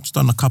 You've touched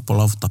on a couple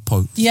of the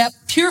pou. Yep.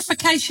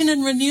 Purification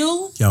and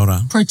renewal. Kia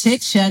ora.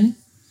 Protection.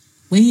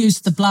 We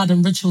use the blood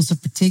in rituals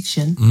of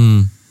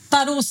protection.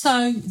 But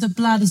also the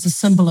blood is a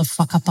symbol of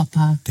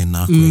whakapapa.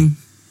 Tēnā koe.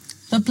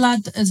 The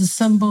blood is a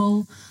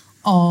symbol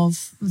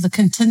of the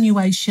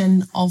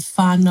continuation of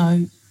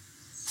whānau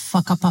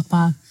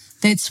whakapapa.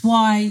 That's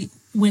why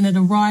when it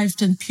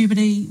arrived in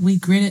puberty, we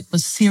greet it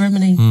with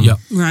ceremony. Yeah.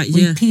 Right,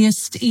 We yeah.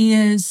 pierced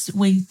ears,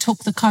 we took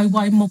the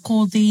kauwai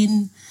moko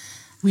then,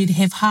 we'd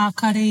have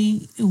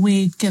hākari,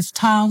 we'd give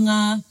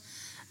taonga,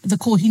 the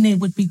kohine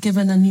would be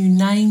given a new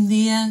name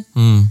there,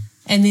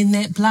 and then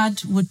that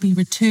blood would be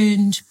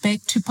returned back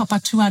to Papa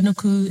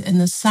Tuanuku in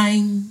the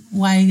same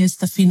way as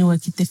the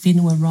whenua ki te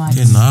whenua rites.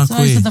 Tēnā So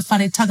those koe. are the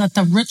whare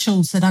tangata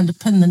rituals that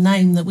underpin the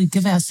name that we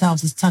give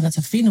ourselves as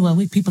tangata whenua.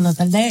 We're people of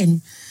the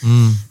land,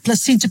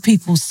 placenta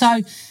people.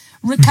 So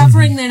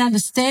recovering that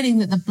understanding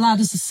that the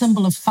blood is a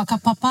symbol of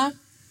whakapapa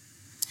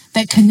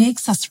that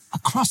connects us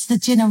across the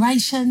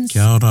generations,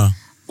 Kia ora.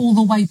 all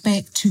the way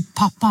back to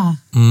papa.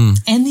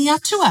 And the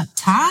atua,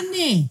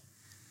 tāne,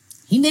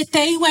 hine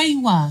te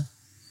iwa.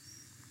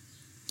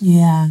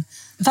 Yeah,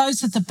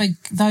 those are the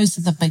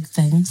big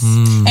things.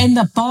 And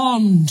the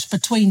bond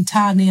between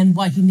tāne and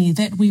wahine,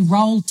 that we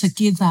rolled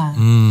together.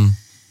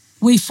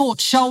 We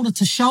fought shoulder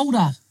to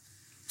shoulder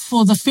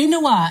for the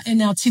whenua in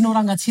our tino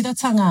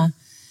rangatiratanga.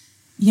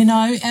 You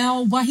know,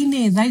 our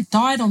wahine, they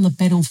died on the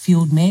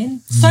battlefield, man.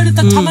 So did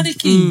the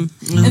tamariki.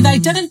 And they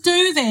didn't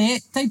do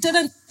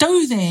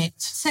that.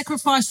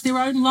 Sacrifice their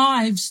own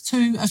lives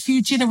to a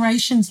few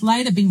generations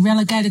later be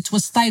relegated to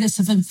a status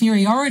of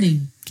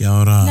inferiority. Kia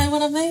ora. You know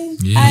what I mean?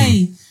 Yeah.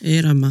 Hey,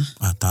 E rama.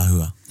 A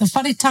tāhua. the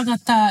whare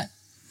tangata,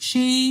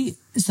 she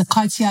is the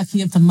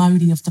kaitiaki of the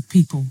Māori of the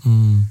people.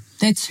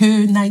 That's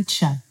her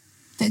nature.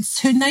 That's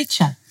her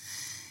nature.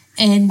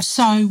 And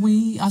so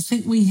I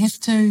think we have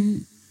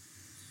to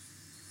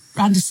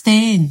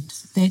understand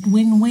that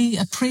when we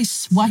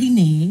oppress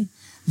wahine,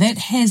 that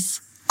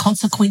has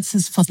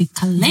consequences for the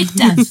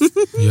collective.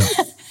 Yeah.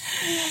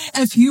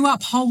 If you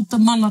uphold the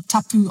mana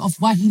tapu of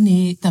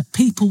wahine, the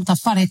people, the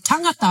whare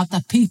tangata,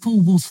 the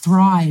people will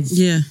thrive.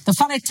 Yeah. The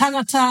whare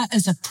tangata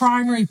is a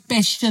primary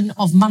bastion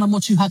of mana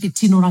motuhake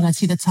tino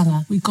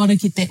rangatiratanga. We've got to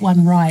get that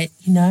one right,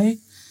 you know.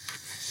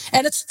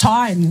 And it's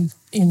time,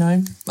 you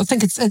know. I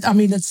think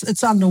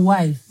it's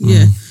underway.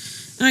 Yeah.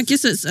 And I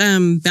guess it's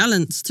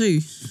balance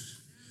too.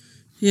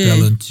 Yeah.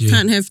 Balance, yeah.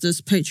 Can't have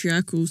this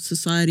patriarchal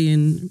society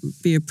and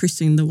be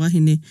oppressing the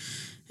wahine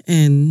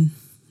and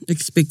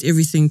expect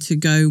everything to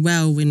go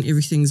well when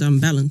everything's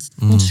unbalanced.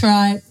 That's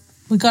right.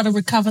 We got to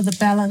recover the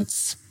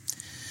balance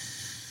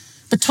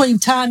between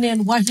tāne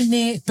and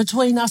wahine,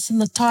 between us and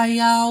the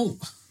taiao,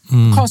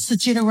 across the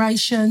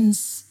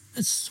generations.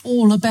 It's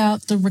all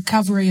about the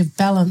recovery of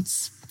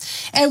balance.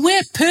 And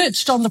we're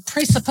perched on the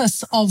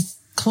precipice of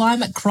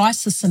climate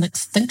crisis and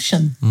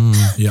extinction.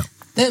 Yeah.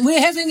 That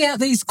we're having out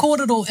these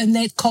kōrero in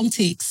that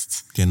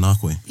context, Tēnā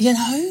koe. you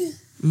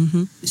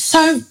know?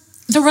 So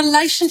the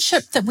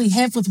relationship that we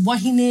have with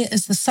wahine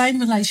is the same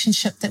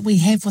relationship that we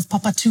have with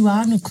Papa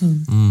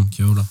Tuanuku.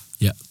 Kia ora.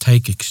 Yeah.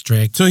 Take,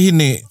 extract. So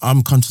hine,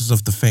 I'm conscious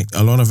of the fact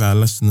a lot of our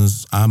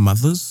listeners are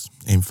mothers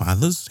and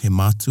fathers, he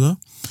mātua,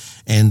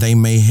 and they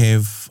may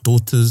have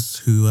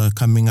daughters who are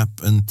coming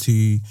up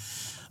into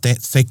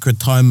that sacred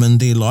time in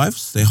their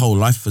lives. Their whole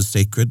life is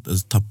sacred,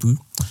 is tapu.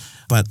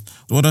 But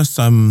what are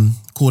some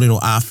kōrero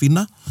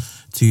āwhina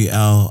to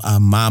our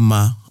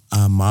māma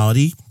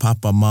Māori,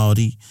 papa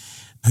Māori,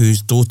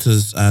 whose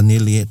daughters are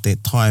nearly at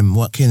that time?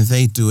 What can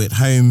they do at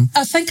home?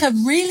 I think a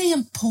really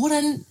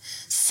important,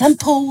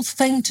 simple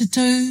thing to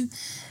do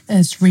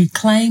is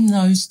reclaim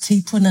those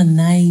tipuna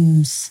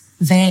names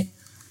that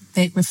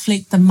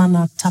reflect the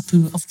mana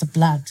tapu of the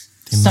blood.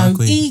 Tēnā So,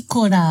 koe.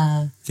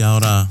 ikora, Kia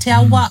ora. te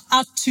awa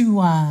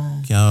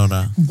atua, Kia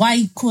ora.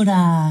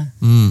 waikora,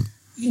 Mm.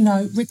 you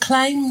know,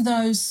 reclaim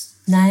those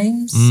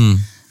names.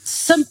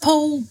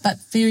 Simple but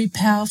very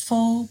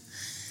powerful.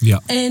 Yeah.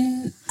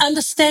 And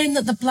understand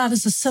that the blood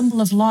is a symbol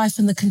of life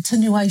and the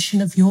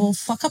continuation of your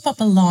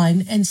whakapapa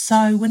line. And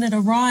so when it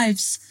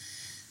arrives,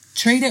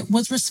 treat it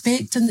with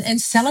respect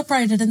and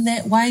celebrate it in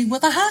that way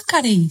with a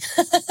hakari.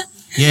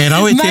 Yeah,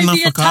 rawe tēnā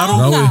Maybe a whakaaro.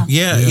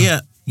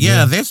 taonga.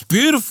 Yeah, that's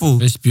beautiful.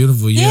 That's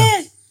beautiful, yeah.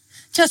 Yeah,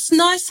 just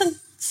nice and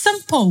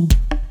simple.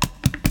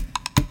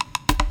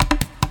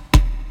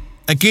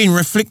 Again,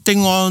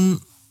 reflecting on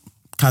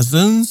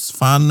cousins,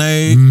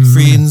 whānau,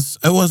 friends,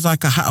 it was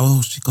like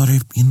she got her,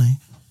 you know.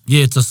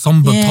 Yeah, it's a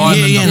somber Yeah. time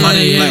in the like,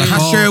 whare. like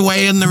hush her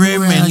away in the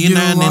room, Yeah, and you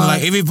know, you're and then like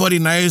right. everybody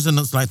knows, and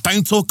it's like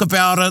don't talk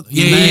about it.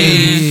 You Yeah, know,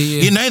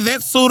 yeah. You know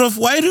that sort of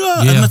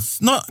wairua, Yeah. and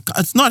it's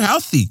not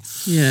healthy.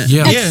 Yeah.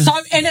 Yeah.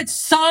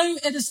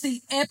 It is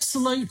the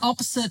absolute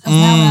opposite of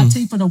how our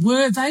tipuna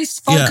were. They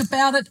spoke Yeah.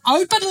 about it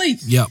openly.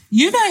 Yeah.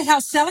 You know how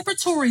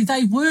celebratory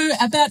they were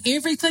about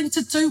everything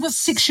to do with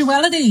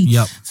sexuality.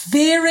 Yeah.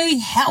 Very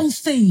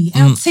healthy.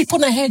 Our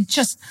tipuna had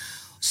just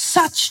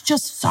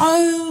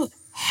so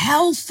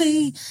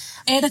healthy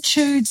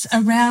attitudes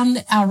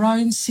around our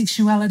own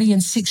sexuality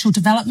and sexual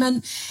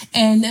development.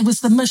 And it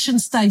was the mission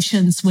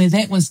stations where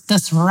that was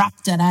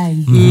disrupted,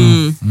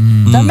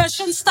 The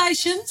mission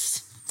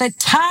stations that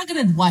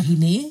targeted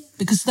wahine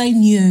because they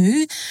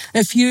knew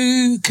if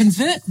you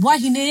convert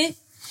wahine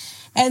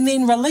and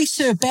then release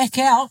her back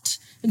out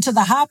into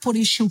the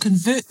hapori, she'll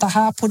convert the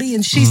hapori,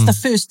 and she's the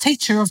first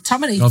teacher of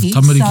tamariki. Of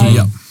tamariki, So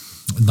yeah.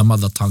 In the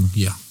mother tongue,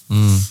 yeah.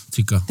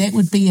 Tika. that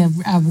would be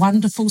a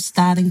wonderful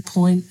starting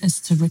point, is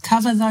to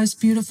recover those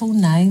beautiful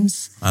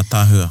names,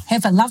 Atahua.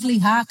 have a lovely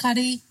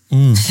hakari.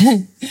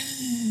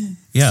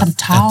 Yeah. Some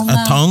taonga.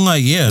 A taonga,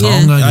 yeah.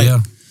 Taonga, yeah.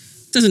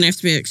 Doesn't have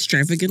to be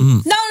extravagant.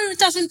 No, it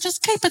doesn't.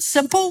 Just keep it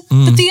simple.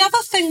 But the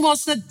other thing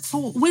was that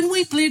when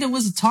we bled, it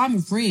was a time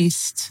of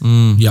rest.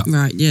 Yeah.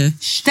 Right, yeah.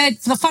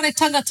 That the whare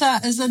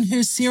tangata is in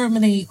her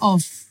ceremony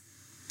of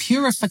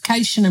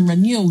purification and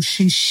renewal.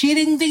 She's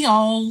shedding the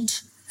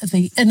old,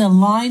 the inner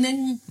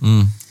lining,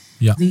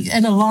 Yeah. the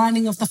inner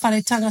lining of the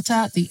whare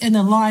tangata, the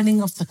inner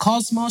lining of the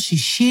cosmos. She's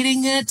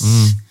shedding it,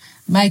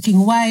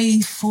 making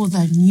way for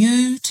the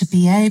new to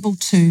be able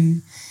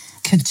to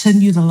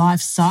continue the life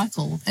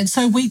cycle. And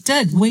so we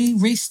did. We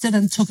rested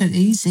and took it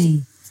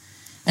easy.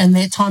 And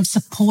that time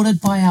supported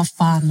by our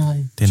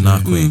whānau.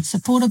 Tēnā koe.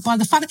 Supported by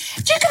the whānau.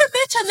 You can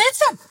imagine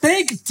that's a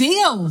big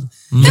deal.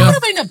 That would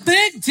have been a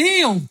big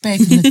deal back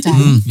in the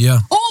day. Yeah.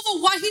 All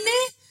the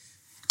wahine,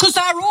 because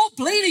they're all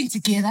bleeding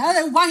together.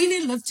 The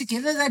wahine live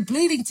together. They're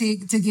bleeding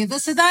together.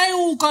 So they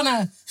all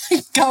gonna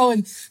go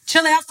and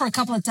chill out for a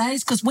couple of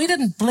days, because we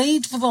didn't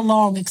bleed for the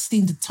long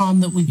extended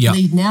time that we Yeah.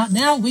 bleed now.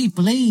 Now we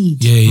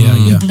bleed. Yeah.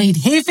 We bleed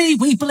heavy.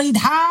 We bleed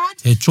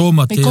hard. He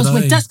trauma Because tērā,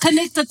 we're eh?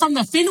 disconnected from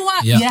the whenua.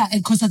 Yeah.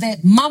 And because of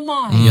that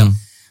mamai. Yeah.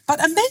 But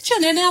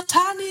imagine, and our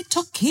tāne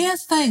took care of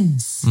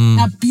things.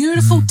 Our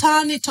beautiful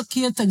tāne took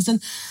care of things.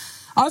 And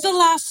over the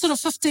last sort of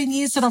 15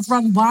 years that I've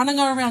run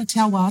wānanga around Te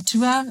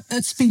Awatua,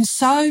 it's been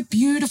so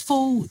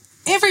beautiful.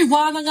 Every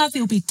wānanga,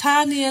 there'll be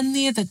tāne in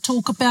there that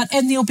talk about,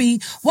 and there'll be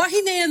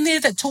wahine in there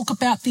that talk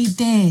about their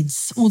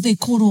dads or their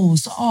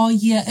koros. Oh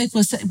yeah, it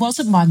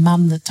wasn't my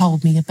mum that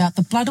told me about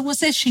the blood. It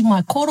was actually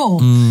my koro,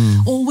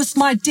 or with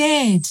my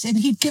dad, and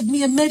he'd give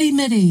me a miri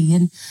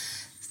and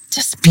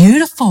just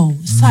beautiful.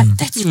 It's like,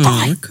 that's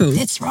right. Cool.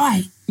 That's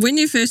right. When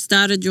you first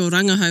started your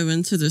rangahau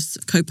into this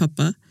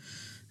kaupapa,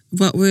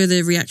 what were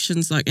the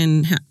reactions like,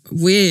 and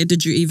where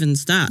did you even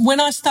start? When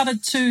I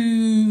started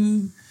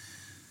to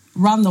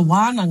run the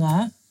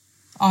wānanga,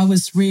 I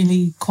was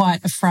really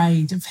quite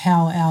afraid of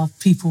how are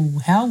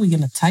we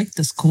going to take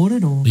this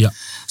kōrero? Yeah.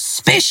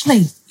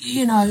 Especially,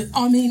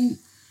 I mean,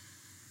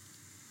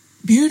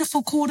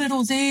 beautiful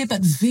kōrero there,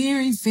 but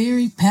very,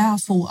 very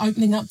powerful,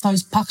 opening up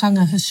those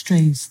pakanga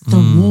histories, the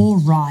war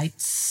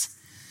rights.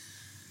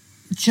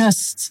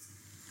 Just,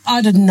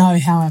 I didn't know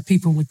how our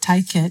people would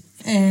take it.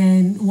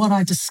 And what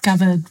I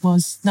discovered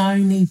was no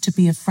need to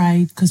be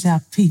afraid, because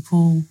our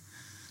people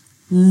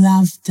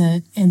loved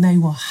it and they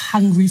were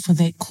hungry for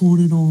that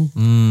kōrero.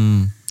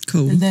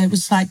 Cool. That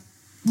was like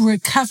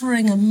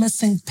recovering a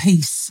missing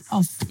piece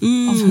of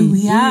who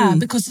we are,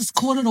 because this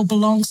kōrero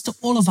belongs to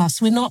all of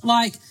us. We're not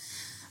like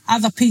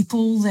other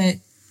people that,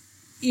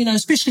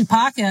 especially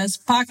Pākehās.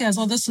 Pākehās,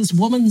 oh, this is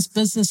women's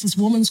business, this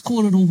women's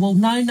kōrero. Well,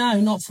 no,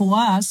 not for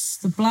us.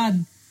 The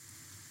blood,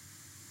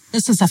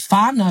 this is a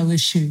whānau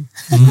issue.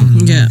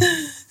 Yeah.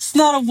 It's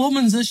not a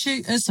woman's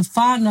issue, it's a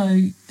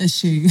whānau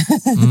issue.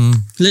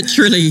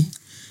 Literally.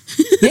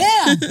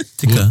 Yeah.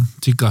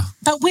 Tika.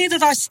 But where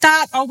did I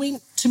start? I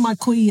went to my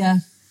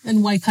kuia in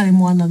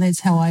Waikaremoana. That's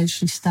how I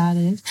actually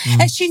started.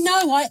 Actually,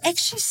 no, I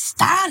actually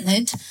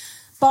started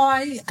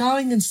by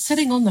going and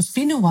sitting on the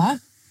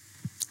whenua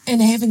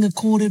and having a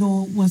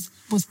kōrero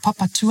with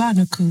Papa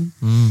Tuanuku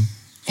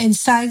and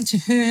saying to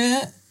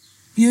her,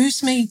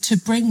 use me to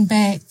bring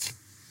back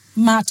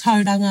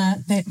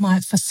mātauranga that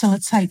might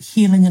facilitate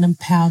healing and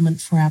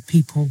empowerment for our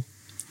people.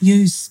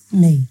 Use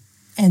me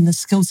and the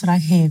skills that I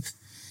have.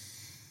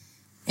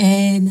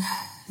 And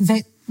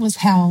that was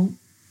how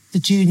the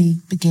journey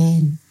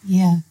began,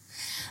 yeah.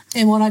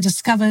 And what I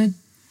discovered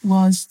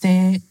was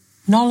that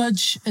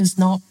knowledge is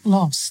not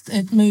lost.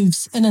 It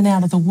moves in and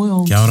out of the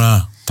world. Kia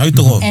ora,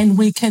 tautoko. And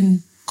we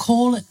can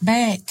call it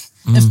back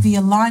if the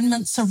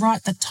alignments are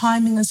right, the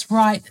timing is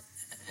right,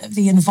 if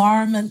the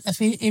environment,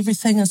 if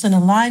everything is in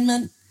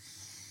alignment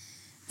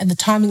and the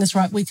timing is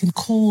right, we can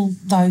call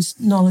those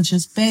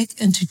knowledges back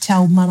into Te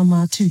Ao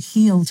Marama to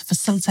heal, to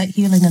facilitate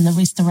healing and the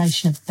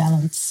restoration of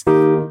balance.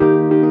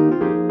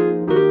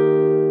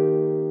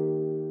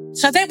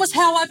 So that was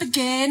how I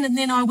began, and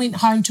then I went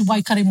home to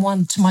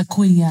Waikaremoana to my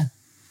kuia,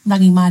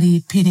 Nangi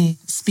Māori Pere,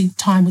 spent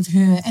time with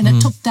her, and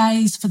it took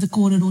days for the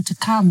kōrero to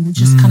come. We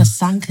just kind of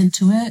sunk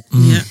into it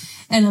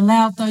and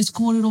allowed those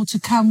kōrero to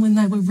come when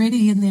they were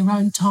ready in their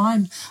own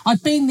time.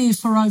 I'd been there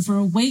for over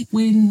a week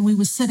when we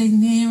were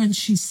sitting there, and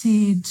she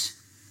said,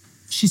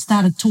 she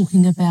started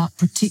talking about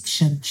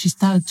protection. She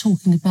started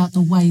talking about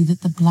the way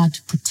that the blood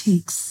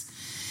protects.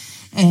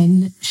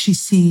 And she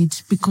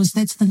said, because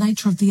that's the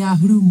nature of the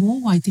ahuru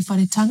mōwai, te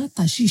whare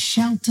tangata. She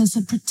shelters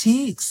and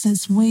protects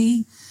as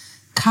we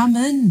come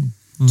in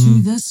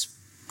to this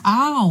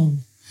ao.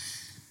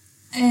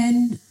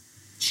 And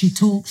she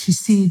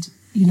said,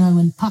 you know,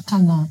 in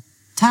pakanga,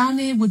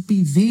 Tāne would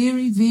be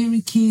very,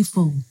 very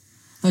careful.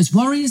 Those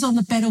warriors on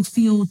the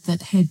battlefield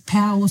that had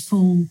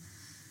powerful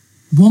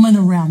women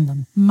around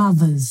them,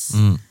 mothers,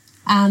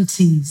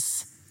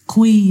 aunties,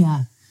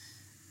 kuia,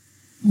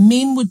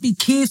 men would be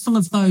careful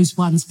of those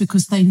ones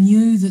because they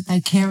knew that they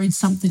carried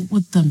something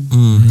with them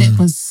that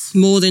was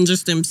more than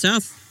just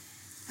themselves.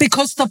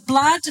 Because the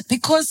blood,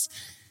 because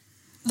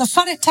the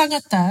whare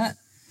tangata,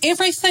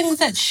 everything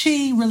that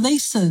she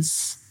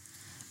releases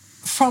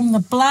from the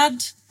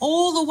blood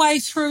all the way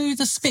through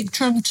the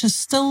spectrum to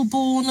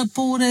stillborn,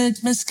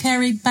 aborted,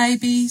 miscarried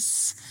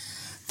babies,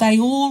 they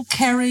all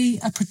carry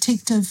a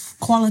protective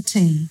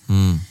quality.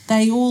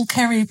 They all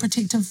carry a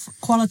protective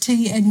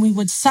quality, and we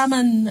would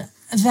summon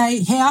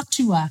he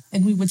atua,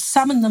 and we would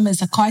summon them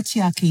as a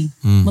kaitiaki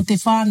mo te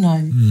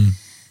whānau.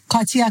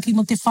 Kaitiaki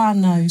mo te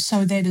whānau.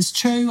 So that is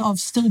true of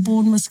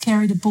stillborn,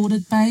 miscarried,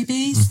 aborted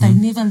babies. They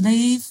never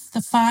leave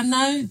the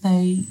whānau.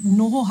 They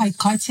noho hai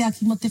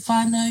kaitiaki mo te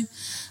whānau,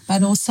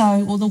 but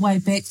also all the way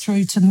back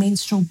through to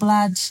menstrual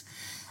blood.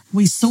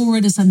 We saw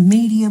it as a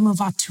medium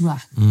of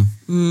atua.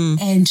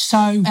 And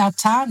so our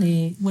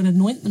tāne would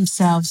anoint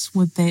themselves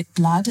with that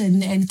blood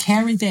and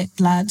carry that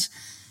blood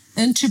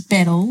into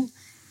battle.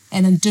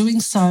 And in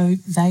doing so,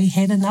 they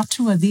had an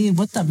atua there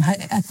with them,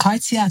 a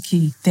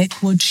kaitiaki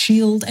that would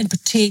shield and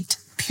protect,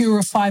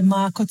 purify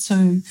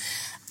mākotu.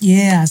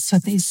 Yeah, so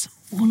there's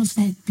all of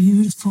that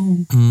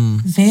beautiful,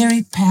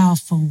 very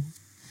powerful,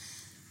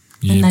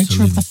 the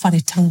nature of the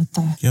whare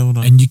tangata. Kia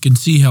ora. And you can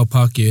see how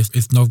Pākehā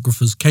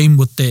ethnographers came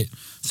with that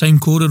same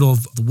kōrero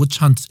of the witch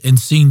hunts and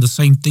seeing the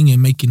same thing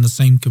and making the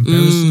same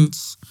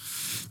comparisons.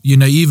 You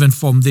know, even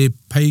from their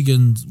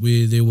pagans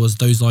where there was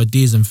those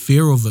ideas and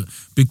fear of it,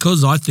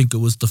 because I think it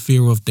was the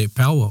fear of that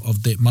power,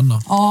 of that mana.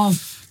 Oh,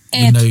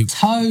 You know,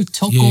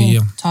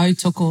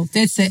 tautoko.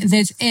 That's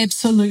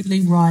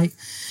absolutely right.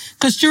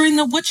 Because during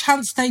the witch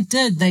hunts they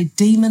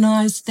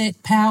demonized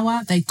that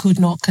power. They could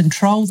not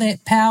control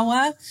that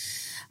power.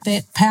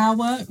 That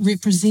power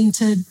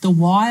represented the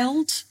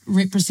wild,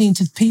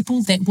 represented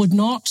people that would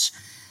not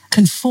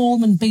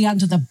conform and be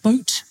under the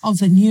boot of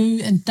the new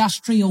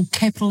industrial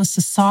capitalist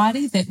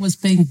society that was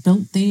being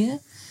built there.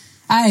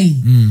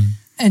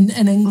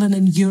 In England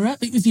and Europe.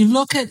 If you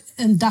look at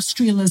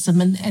industrialism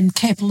and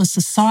capitalist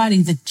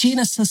society, the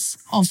genesis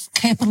of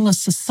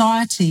capitalist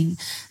society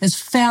is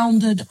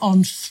founded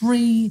on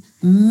 3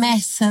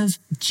 massive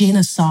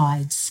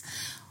genocides.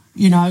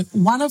 You know,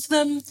 one of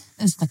them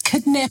is the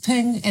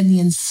kidnapping and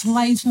the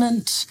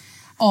enslavement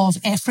of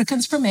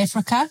Africans from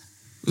Africa.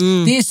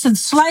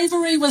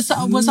 Slavery was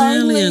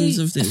only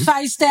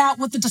phased out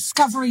with the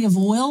discovery of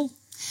oil.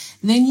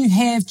 Then you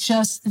have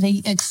just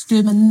the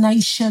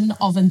extermination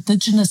of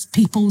indigenous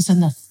peoples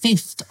and the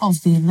theft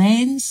of their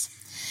lands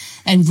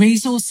and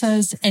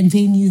resources. And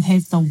then you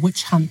have the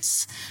witch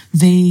hunts,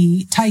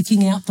 the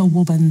taking out the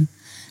woman,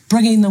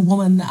 bringing the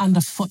woman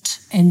underfoot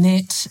and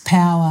that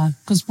power.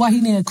 Because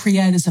wahine are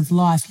creators of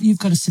life. You've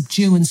got to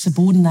subdue and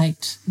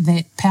subordinate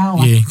that power.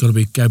 Yeah, you've got to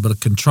be able to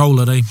control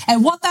it, eh?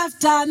 And what they've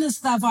done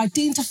is they've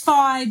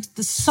identified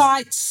the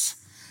sites,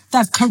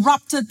 they've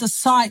corrupted the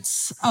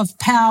sites of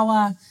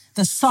power,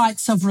 the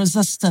sites of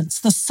resistance,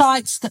 the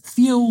sites that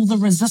fuel the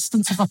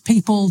resistance of a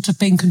people to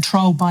being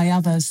controlled by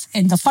others.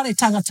 And the whare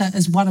tangata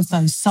is one of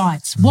those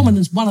sites. Woman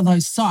is one of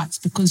those sites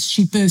because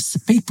she births the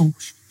people.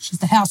 She's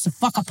the house of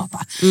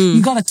whakapapa.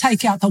 You've got to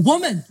take out the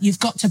woman. You've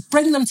got to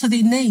bring them to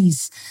their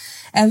knees.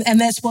 And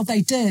that's what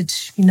they did,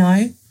 you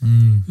know.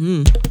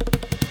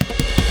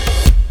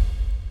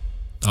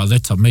 Oh,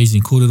 that's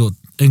amazing, kōrero.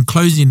 In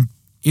closing,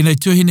 you know,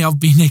 tuahine, I've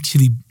been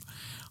actually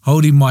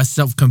holding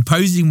myself,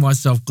 composing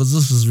myself, because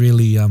this is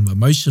really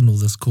emotional,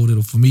 this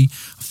kōrero for me.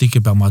 I think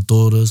about my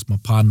daughters, my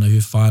pānau, her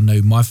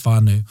whānau, my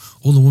whānau,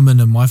 all the women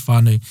in my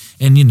whānau,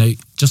 and, you know,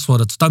 just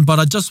what it's done. But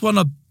I just want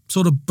to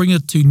sort of bring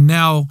it to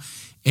now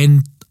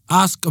and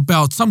ask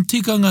about some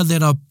tikanga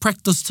that are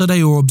practiced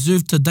today or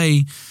observed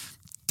today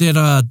that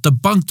are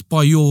debunked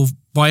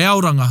by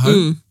our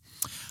rangahau,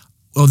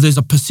 or there's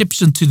a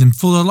perception to them.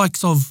 For the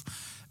likes of,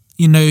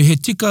 you know, he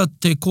tika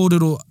te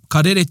kōrero,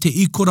 ka rere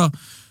te ikora,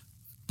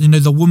 you know,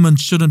 the woman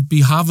shouldn't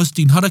be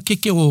harvesting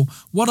harakeke, or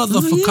what are the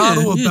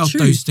whakaro about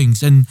true. those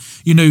things? And,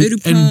 you know,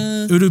 Urupa.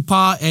 and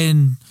urupa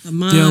and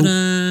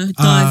Mara,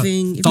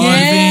 diving.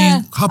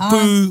 Yeah.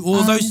 hapu,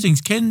 all those things.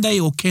 Can they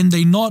or can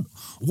they not?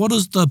 What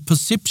is the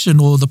perception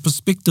or the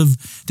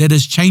perspective that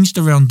has changed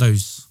around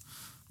those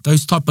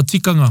type of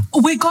tikanga?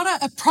 We got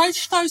to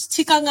approach those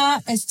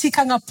tikanga as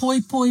tikanga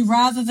poi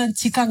rather than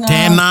tikanga...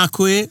 Tēnā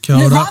koe. Kia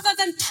ora. Rather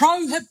than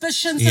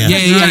prohibitions and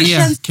Yeah.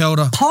 restrictions Kia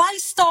ora.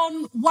 placed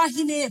on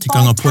wahine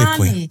Tikanga by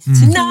poi. tāne.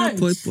 No.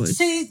 Tikanga poi.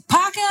 See,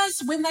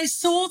 Pākehās, when they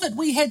saw that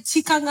we had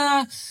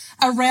tikanga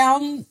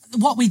around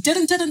what we did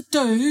and didn't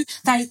do,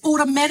 they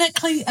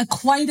automatically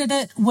equated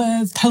it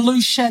with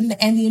pollution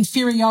and the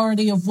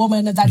inferiority of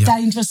women, and they're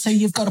dangerous, so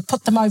you've got to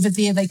put them over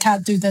there. They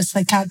can't do this,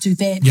 they can't do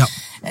that. Yep.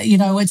 You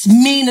know, it's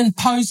men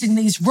imposing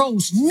these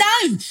rules. No!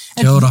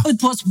 Kia ora.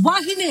 It was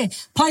wahine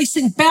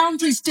placing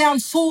boundaries down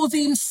for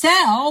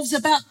themselves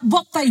about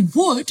what they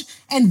would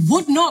and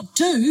would not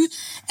do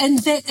in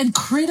that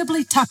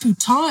incredibly tapu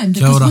time.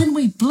 Kia Because ora. when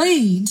we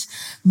bleed,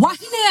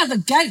 wahine are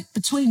the gate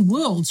between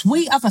worlds.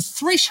 We are the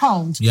threshold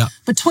Yeah.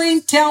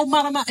 between Te Ao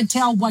Marama and Te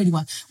Ao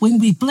Wairua. When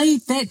we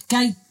bleed, that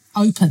gate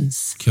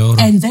opens. Kia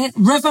ora. And that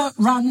river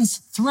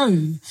runs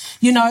through,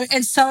 you know.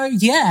 And so,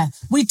 yeah,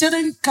 we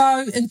didn't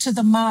go into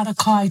the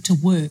Marakai to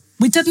work.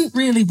 We didn't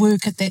really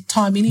work at that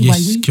time anyway.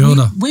 Yes, kia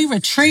ora. We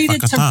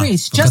retreated to Whakatā.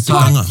 rest. Just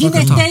Whakatā. like Hine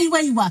Whakatā.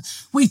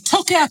 Keiwaiwa. We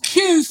took our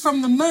cue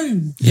from the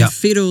moon. Yeah.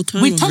 Federal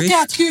time We of took rest.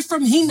 our cue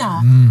from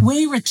Hina.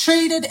 We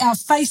retreated our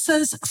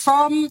faces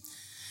from,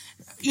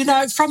 you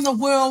know, from the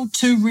world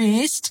to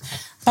rest.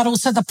 But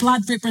also the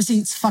blood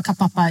represents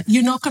whakapapa.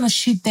 You're not going to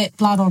shed that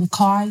blood on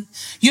Kai.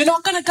 You're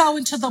not going to go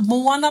into the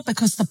moana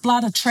because the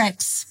blood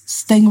attracts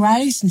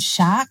stingrays and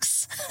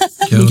sharks.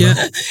 Kia ora.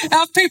 Yeah.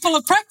 Our people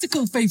are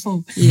practical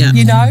people, Yeah.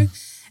 you know.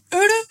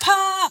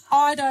 Urupa,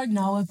 I don't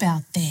know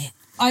about that.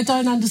 I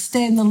don't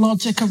understand the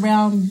logic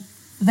around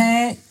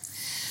that.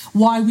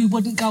 Why we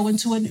wouldn't go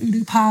into an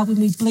urupa when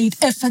we bleed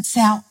if it's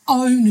our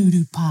own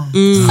urupa.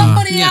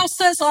 Somebody Yeah.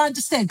 else's, I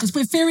understand, because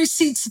we're very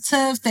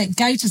sensitive. That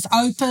gate is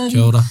open.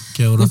 Kia ora.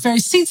 Kia ora. We're very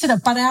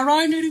sensitive, but our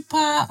own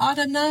urupa, I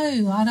don't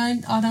know.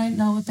 I don't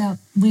know about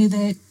where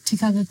that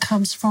tikanga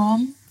comes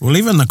from. Well,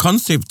 even the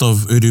concept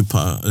of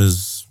urupa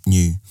is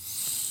new.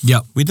 Yeah.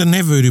 We didn't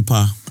have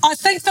urupa. I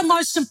think the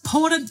most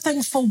important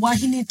thing for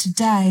wahine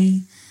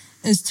today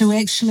is to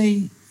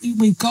actually,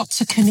 we've got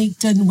to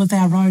connect in with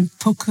our own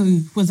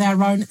puku, with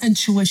our own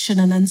intuition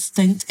and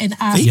instinct, and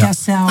ask Yeah.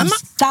 ourselves,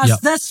 does Yeah.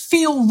 this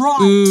feel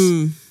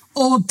right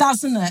or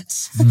doesn't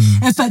it?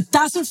 If it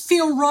doesn't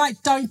feel right,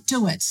 don't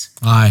do it.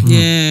 Aye.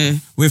 Yeah.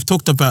 We've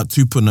talked about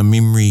tūpuna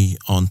memory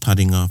on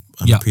Taringa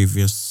in Yeah.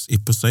 previous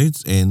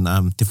episodes, and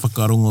te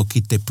whakarongo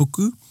ki te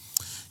puku,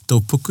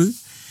 tō puku,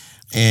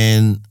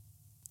 and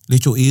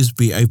let your ears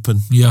be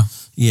open. Yeah.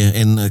 Yeah,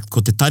 and ko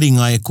te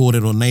taringa e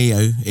kōrero nei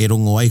au, e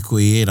rongo ai koe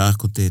e rā,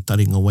 ko te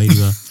taringa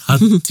wairua.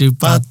 Hatu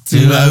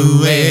patu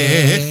au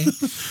e.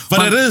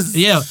 But it is.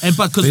 Yeah, and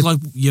because like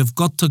you've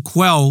got to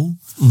quell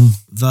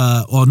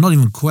or not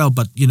even quell,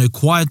 but, you know,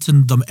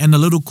 quieten the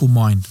analytical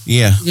mind.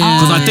 Yeah. Yeah.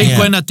 Because I think Yeah.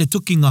 koina te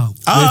tukinga.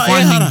 Ah,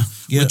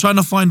 yeah. We're trying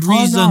to find no.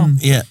 reason.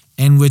 Yeah.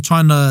 And we're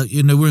trying to,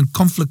 you know, we're in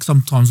conflict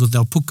sometimes with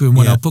our puku and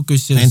what Yeah. our puku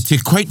says. And to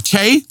quote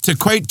Che,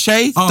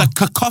 Oh. the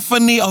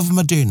cacophony of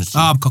modernity.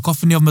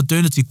 Cacophony of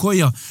modernity,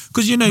 koia.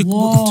 Because, you know,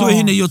 Whoa.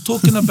 tuahine, you're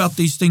talking about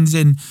these things,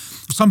 and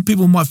some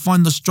people might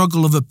find the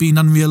struggle of it being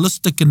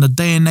unrealistic in the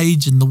day and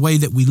age and the way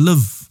that we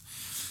live.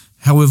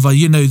 However,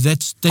 you know,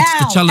 that's the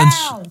challenge.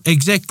 Ow.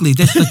 Exactly,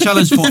 that's the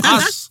challenge for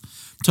us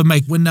to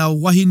make. When our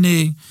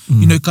wahine,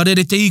 you know, ka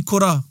rere te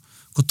ikora,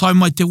 ko tai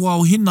mai te wā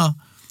o hina,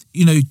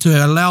 you know,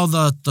 to allow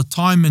the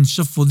time and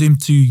shift for them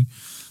to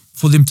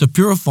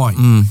purify.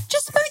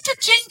 Just make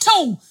it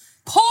gentle.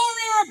 Pour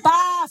her a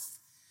bath.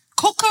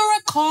 Cook her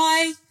a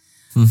kai.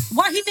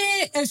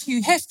 Wahine, if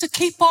you have to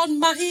keep on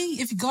mahi,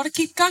 if you got to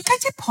keep going, kei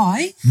te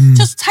pai.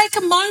 Just take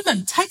a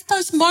moment. Take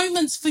those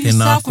moments for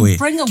yourself koe. and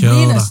bring Kia ora,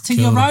 awareness to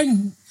kia your ora.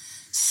 own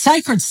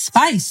sacred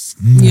space.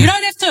 You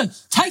don't have to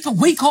take a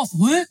week off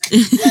work. You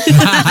know what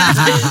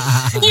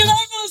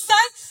I'm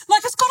saying?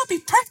 Like, it's got to be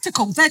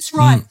practical. That's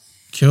right.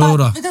 Kia But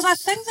ora. because I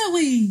think that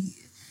we're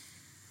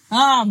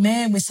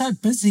so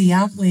busy,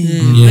 aren't we?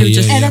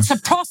 And it's a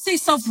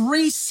process of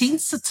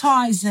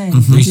resensitizing,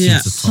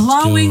 Resensitise,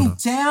 slowing kia ora.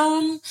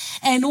 down,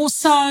 and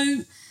also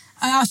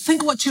I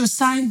think what you were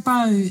saying,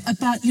 Bo,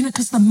 about, you know,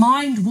 because the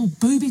mind will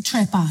booby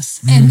trap us.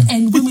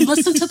 And when we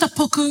listen to the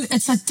puku,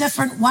 it's a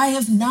different way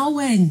of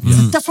knowing.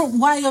 It's a different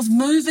way of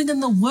moving in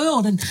the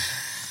world. And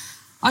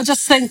I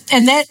just think,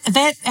 and that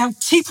our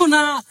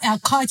tipuna, our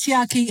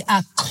kaitiaki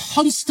are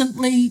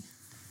constantly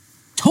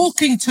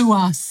talking to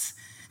us.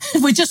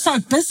 We're just so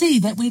busy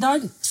that we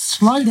don't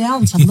slow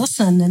down to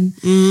listen, and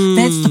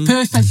that's the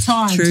perfect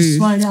time to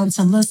slow down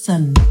to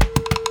listen.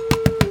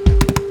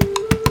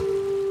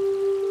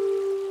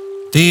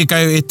 There you go,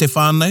 e te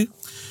whānau.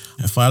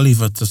 If I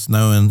leave it to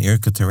Snow and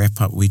Erica to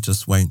wrap up, we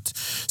just won't.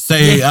 So,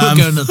 We're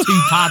going to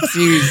 2-part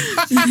series.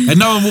 And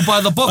no one will buy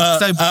the book.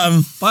 So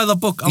buy the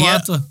book.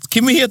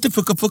 Can we hear te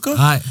puka puka?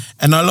 Hai.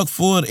 And I look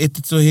forward e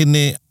te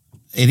tuhine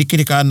e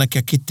rikerika ana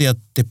kia kitea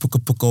te puka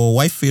puka o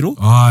Waifero.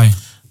 Ai.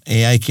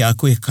 E ai ki a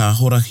koe ka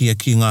horahia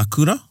ki ngā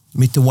kura.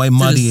 Me te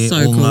waimari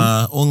That is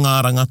so o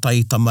ngā rangata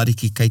i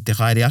tamariki kei te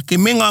haere ake.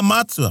 Me ngā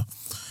mātua.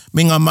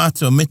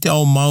 Me te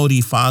ao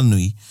Māori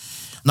whānui.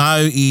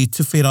 Nau i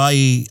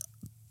tuwhirai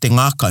te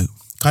ngākau.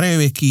 Kareo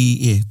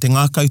te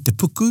ngākau, te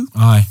puku.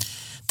 Ai.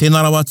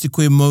 Tēnā rawa atu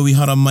koe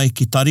mauihara mai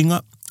ki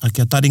taringa.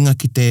 Kia taringa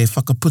ki te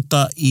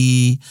whakaputa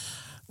i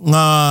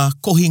ngā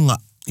kohinga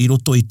i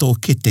roto i tō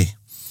kete.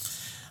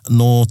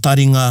 No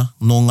taringa,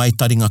 no ngai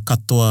taringa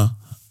katoa,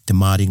 te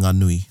māringa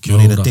nui. Kia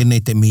ora. Tēnei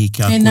te mihi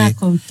kia koe. Tēnā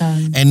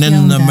koutou. And Kia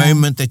in the ora.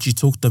 moment that you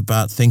talked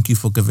about, thank you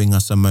for giving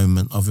us a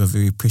moment of your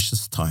very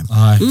precious time.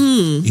 Ai.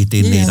 I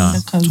tēnei Kia rā.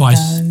 ora koutou.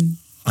 Twice.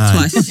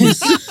 Twice.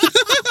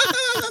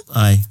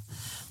 Ai.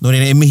 Nō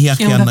reira, e mihi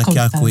ake Kia ora ana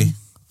kia koutou. koe.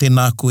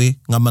 Tēnā koe,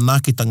 ngā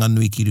manaakitanga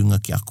nui ki runga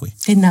kia koe.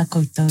 Tēnā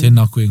koutou.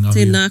 Tēnā koe ngā hui.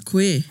 Tēnā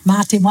koe. Mā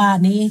te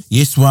wāne.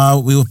 Yes,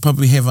 well, we will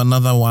probably have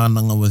another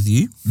wānanga with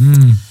you.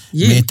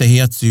 Yeah. Me te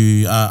hea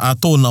tu a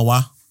tōna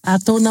wā. A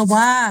tōna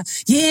wā.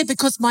 Yeah,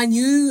 because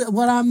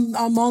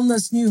I'm on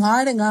this new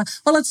haerenga.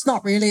 Well, it's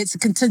not really, it's a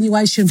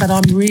continuation, but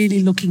I'm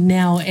really looking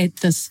now at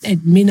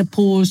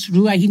menopause,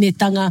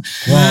 ruahinetanga.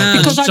 Wow.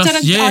 Because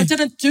It's I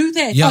didn't do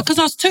that. Yeah. Because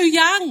I was too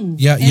young.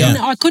 Yeah, and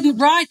yeah. I couldn't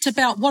write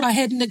about what I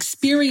hadn't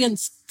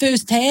experienced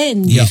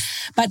firsthand. Yeah.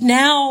 But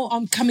now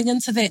I'm coming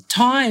into that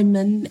time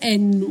and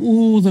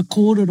the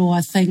kōrero,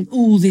 I think,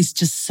 there's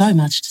just so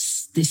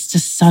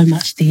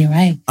much there,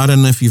 eh? I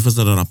don't know if you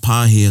visited a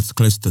pā here, it's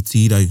close to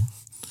Tirau.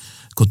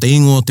 Ko te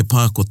ingo te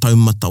pā ko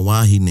Taumata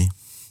Wāhine.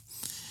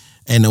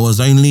 And it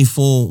was only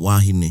for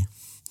Wāhine.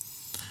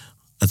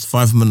 It's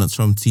 5 minutes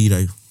from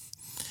Tirau.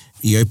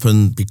 He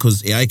opened,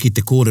 because e ai ki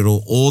te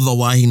kōrero, all the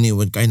wāhine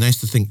would go, and I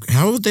used to think,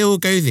 how would they all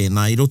go there?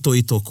 Nā, I roto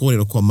i tō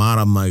kōrero kua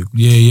Maramau.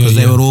 Yeah, Because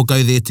they would all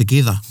go there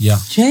together. Yeah.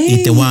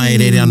 I te wā e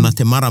rere ana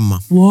te marama.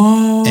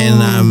 Whoa.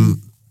 And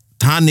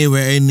tāne were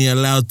only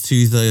allowed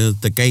to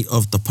the gate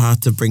of the pā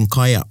to bring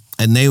kai up.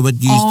 And they would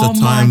use the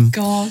time. my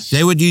gosh.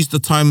 They would use the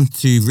time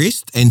to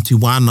rest and to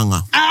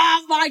wānanga.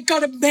 Oh my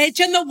God,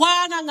 imagine the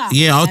wānanga.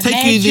 Yeah, I'll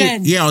take you there.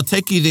 Imagine. Yeah, I'll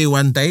take you there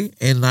one day.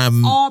 And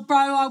Oh, bro,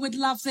 I would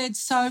love that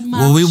so much.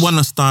 well, we want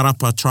to start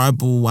up a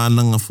tribal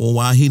wānanga for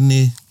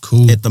wāhine.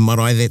 Cool. At the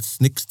marae that's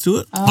next to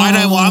it. I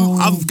know,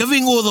 I'm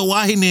giving all the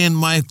wāhine in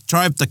my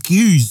tribe the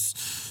cues.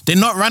 They're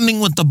not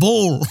running with the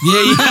ball.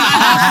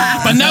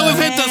 Yeah. But now we've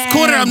had this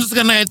quarter, I'm just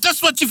going to,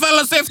 that's what you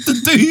fellas have to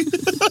do.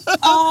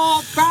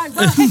 Oh, bro,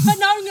 well, he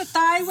whanaunga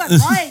taiwa,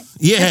 right?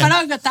 Yeah. He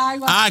whanaunga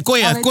taiwa. Ah,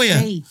 koia, let's koia.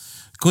 see.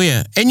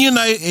 Koia. And you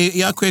know, i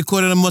a koe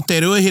kōrera mo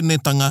te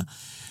ruahinetanga,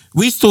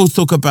 we still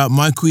talk about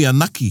my kuia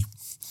Naki.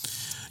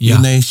 Yeah.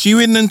 You know, she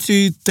went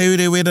into Te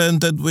Urewera and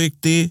did work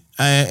there.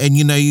 And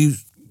you know,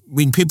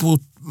 when people,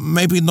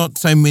 maybe not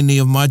so many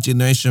of my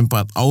generation,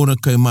 but older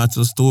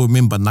kaumātua still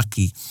remember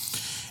Naki.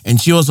 And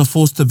she was a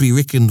force to be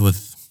reckoned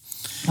with.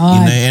 Oh, You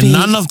know, I and bet.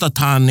 none of the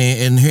tāne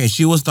in her,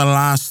 she was the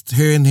last,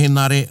 her and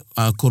Henare,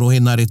 Koro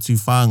Henare tū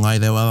whāngai,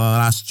 they were the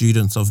last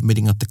students of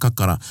Miringa Te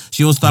Kakara.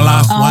 She was the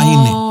last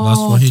wahine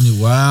Last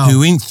wahine, wow. who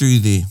went through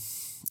there.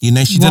 You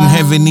know, she didn't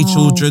have any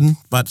children,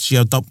 but she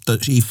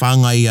adopted, I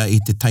whāngai ia I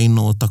te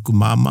taino o taku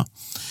mama.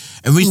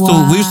 And we've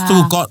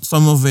still got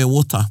some of her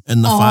water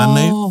in the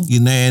whānau. You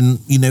know, and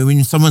you know,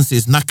 when someone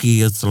says Naki,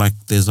 it's like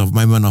there's a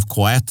moment of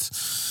quiet.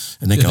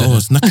 And they go, oh,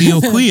 it's Naki o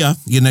kuia.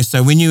 You know,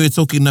 so when you were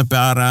talking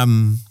about,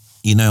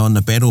 you know, on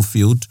the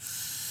battlefield,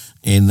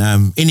 and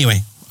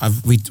anyway,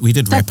 we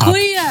did The wrap up.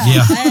 kuia.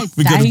 Yeah. That's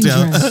We gotta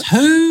tell. dangerous.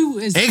 Who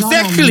is going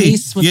Exactly. to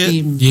mess with Yeah.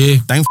 them? Yeah.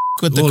 Don't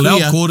with the All our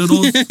kuia.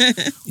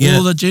 kōrero, Yeah.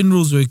 all the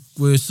generals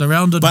were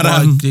surrounded But,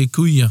 by the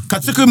kuia. Ka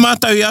tuku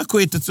mātou i a koe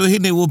te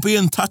tuhine, we'll be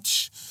in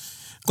touch.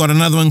 Got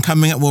another one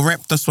coming up. We'll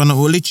wrap this one up.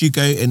 We'll let you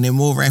go and then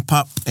we'll wrap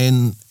up.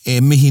 And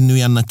e mihi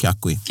nui ana kia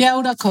koe. Kia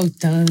ora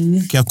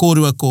koutou. Kia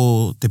kōrua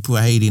ko te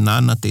puaheiri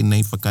nāna,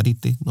 tēnei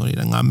whakarite. Nō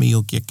reira ngā mihi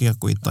o kia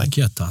koe tai.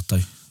 Kia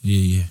tātou.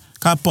 Yeah, yeah.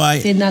 Ka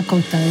pai. Tēnā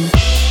koutou.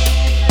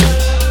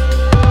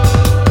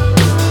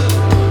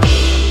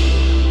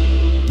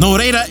 Nō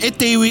reira, e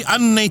te iwi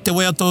anei te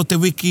waiato te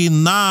wiki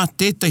nā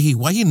tētahi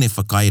wahine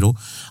whakairo.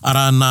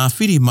 Ara nā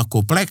whiri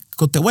mako Black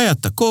ko te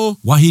waiata ko.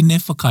 Wahine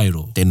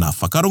whakairo. Tēnā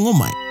whakarongo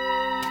mai.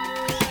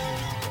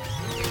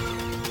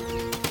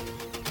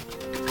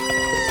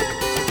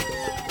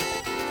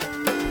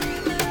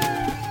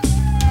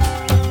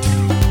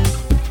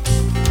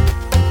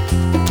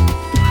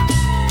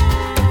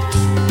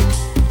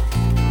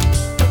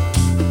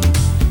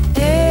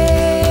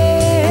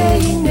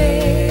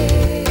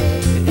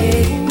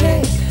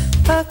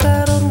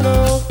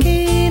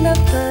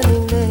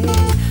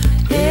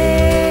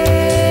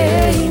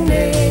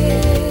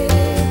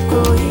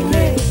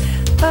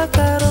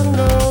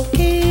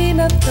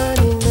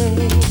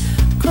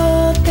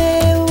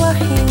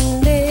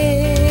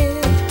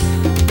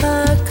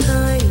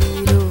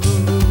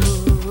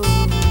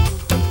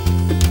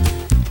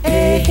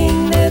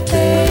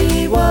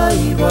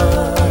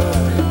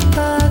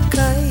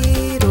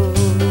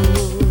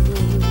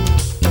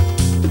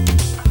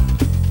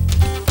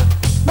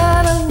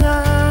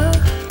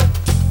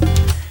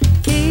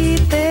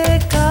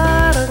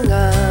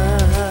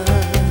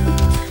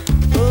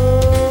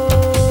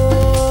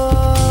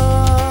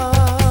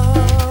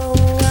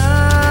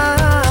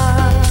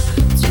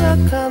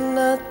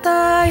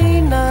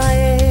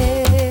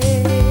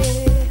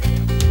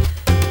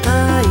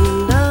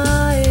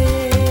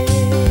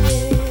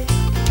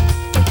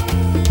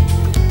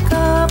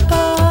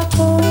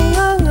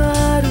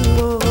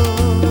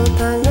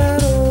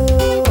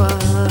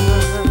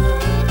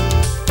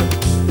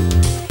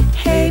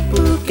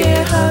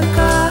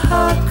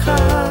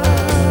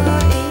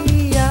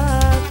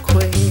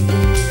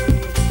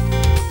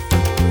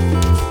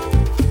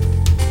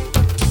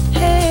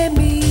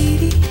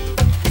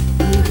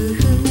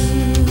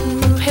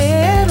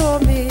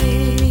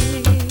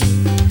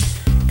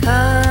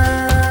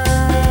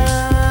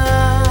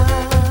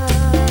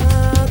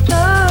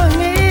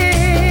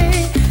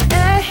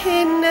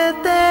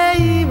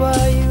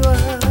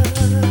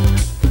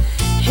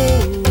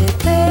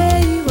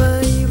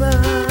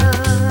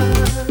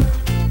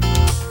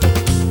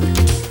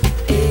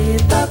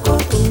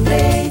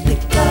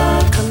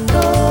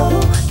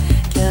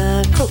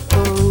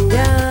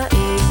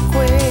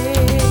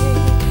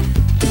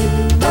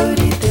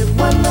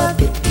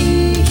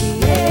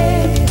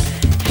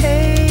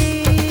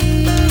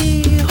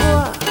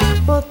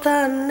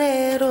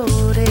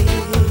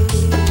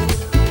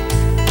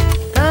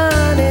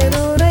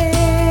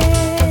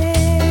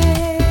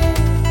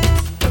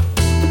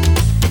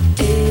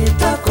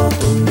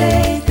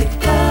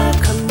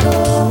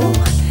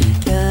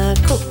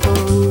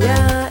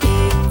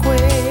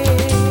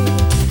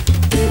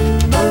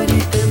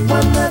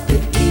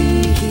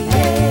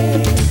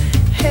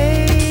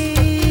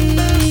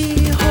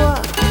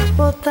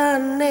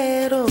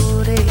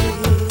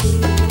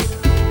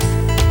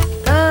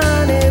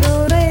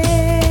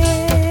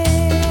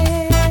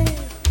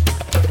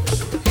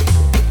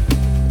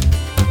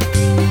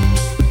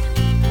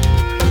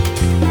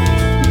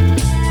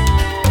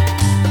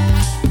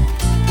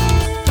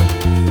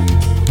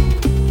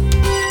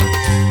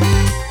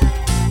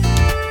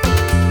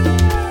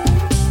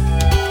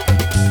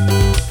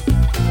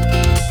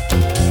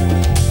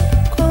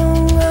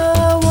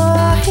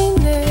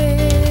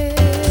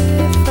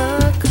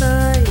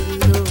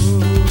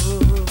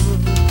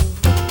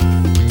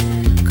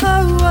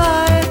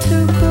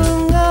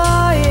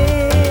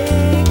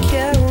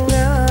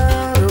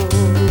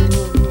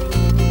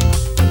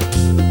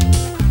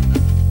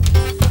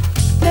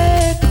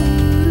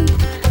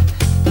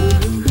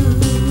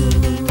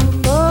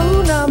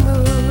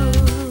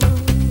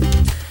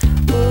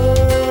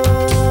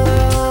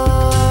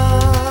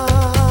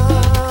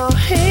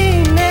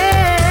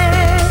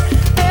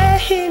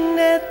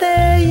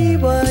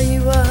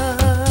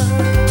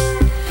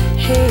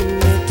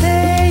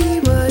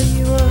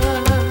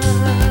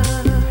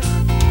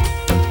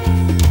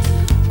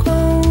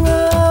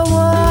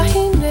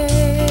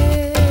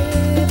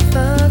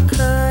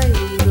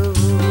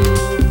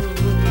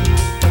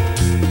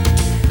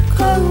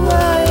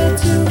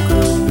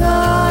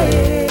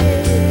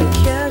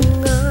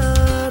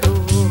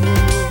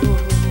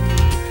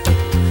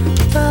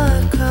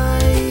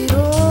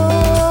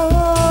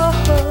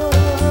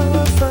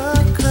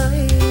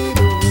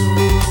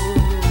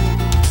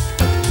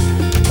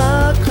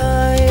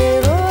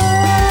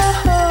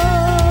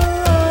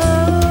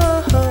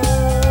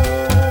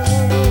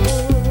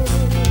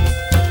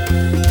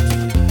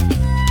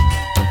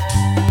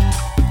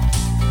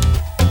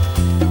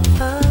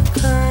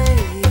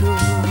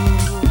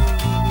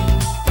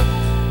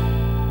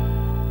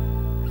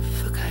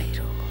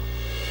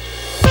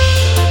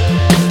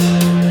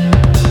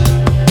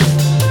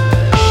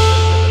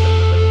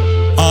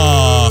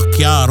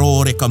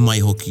 ōreka mai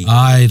hoki.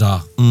 Ai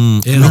rā. E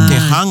Me rā. te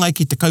hāngai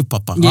ki te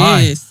kaupapa.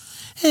 Yes.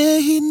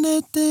 He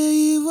hina te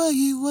iwa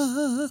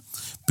iwa.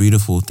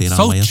 Beautiful te rā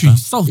mai Sultry, ata.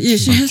 sultry. Yeah,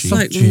 she has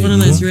like Sultry, one of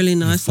those yeah. really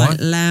nice Fine. like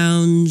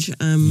lounge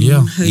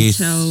Yeah.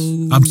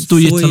 hotel I'm still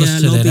yet to foyer,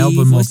 listen to that lobby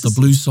album of the voices.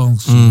 blues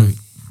songs.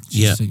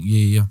 Yeah.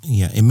 Yeah.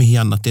 Ia, e mihi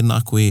ana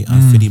tēnā koe a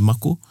whiri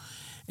mako.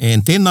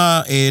 And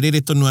tēnā e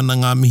rere tonu ana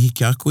ngā mihi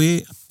ki a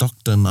koe,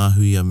 Dr.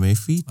 Ngāhuia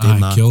Murphy.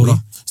 Tēnā kia ora. koe.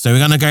 So we're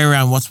going to go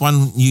around. What's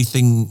one new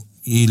thing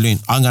you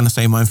learned? I'm going to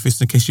say mine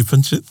first in case you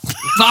pinch it.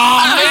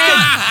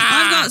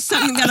 I've got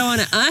something that I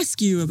want to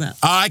ask you about.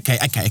 Oh, okay.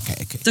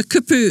 The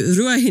kupu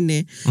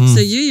ruahine. So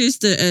you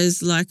used it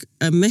as like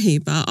a mihi,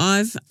 but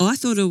I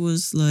thought it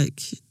was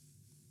like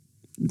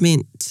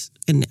meant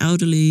an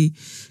elderly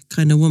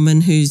kind of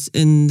woman who's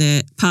in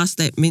that past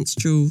that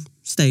menstrual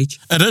stage.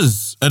 It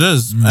is.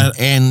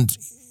 And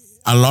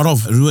a lot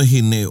of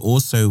ruahine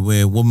also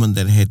were women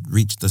that had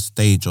reached the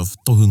stage of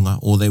tohunga,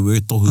 or they were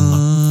tohunga.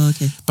 Oh,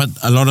 okay. But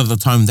a lot of the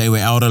time they were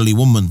elderly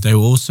women. They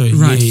were also,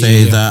 Right. So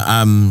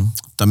yeah.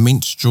 the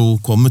menstrual,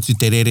 ko mutu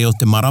te rere o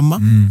te marama,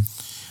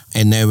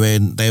 and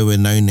they were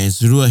known as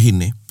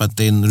ruahine. But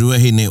then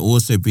ruahine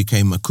also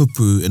became a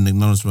kupu in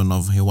acknowledgement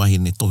of he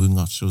wahine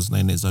tohunga. She was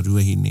known as a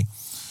ruahine.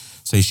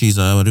 So she's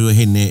a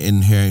ruahine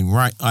in her own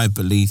right, I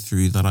believe,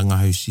 through the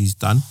rangahau she's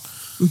done.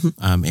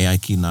 E ai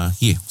ki nā,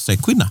 yeah. So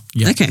kuina.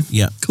 Yeah. Okay.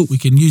 Yeah. Cool. We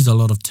can use a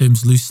lot of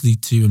terms loosely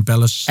to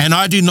embellish. And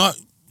I do not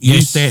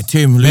use that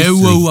term Me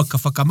loosely. ua ka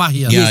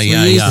whakamahia. Yeah, Yes,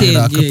 well, you said,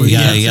 Rā kupu,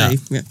 Yeah.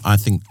 yeah. I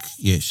think,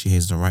 she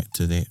has the right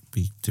to that,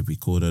 to be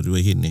called a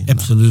ruahine.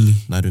 Absolutely.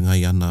 Nā runga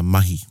i ana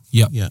mahi.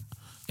 Yeah. Yeah.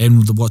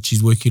 And what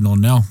she's working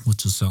on now,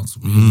 which just sounds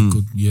really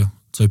good. Yeah.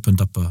 It's opened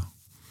up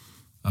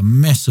a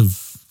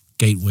massive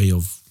gateway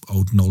of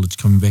old knowledge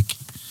coming back.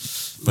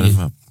 Bit of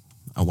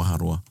a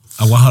waharoa.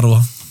 A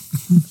waharoa.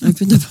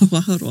 Opened up a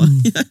waharoa.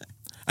 Yeah.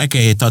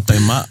 Okay, e tātou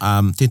ma,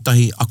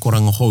 tētahi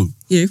akoranga hou.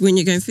 Yeah, when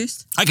you're going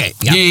first? Okay,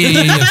 Yeah.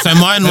 So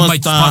mine That was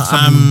might spark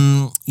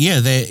some-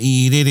 that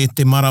i rere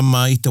te marama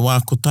i te wā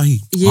kotahi.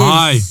 Yes.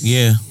 Ai.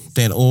 Yeah,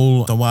 that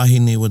all the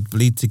wāhine would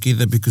bleed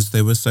together because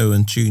they were so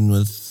in tune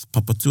with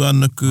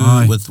Papatuanuku,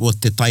 Ai. with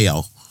te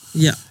taiao.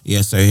 Yeah.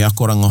 Yeah, so he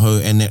akoranga hou,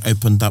 and it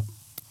opened up,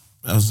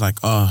 I was like,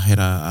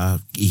 hera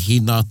i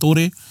hina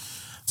tore,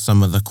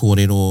 some of the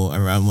kōrero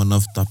around one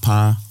of the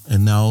pā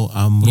in our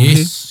rohe,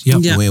 Yes. Yep.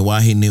 Yeah. where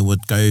wāhine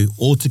would go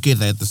all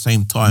together at the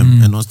same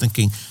time. And I was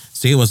thinking,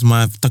 see, was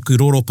my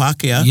takuroro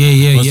Pākehā.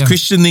 Yeah, I was yeah.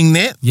 questioning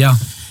that. Yeah.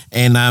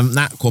 And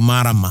ko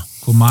marama.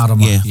 Ko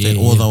marama. Yeah,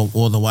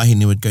 all the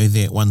wāhine would go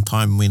there at one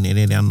time when e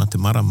rere ana te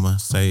marama.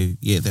 So,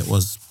 yeah, that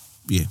was,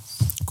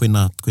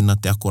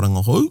 koina te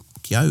akoranga hou,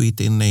 ki au i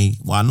tēnei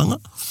wānanga.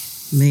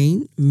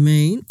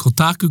 Mean. Ko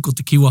tāku, ko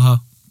te kiwaha.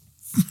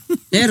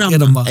 E rama. E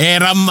rama. E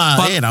rama,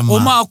 But e rama. all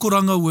my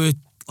akoranga were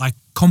like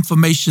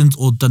confirmations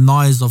or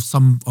denies of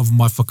some of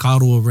my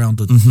whakaro around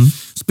it.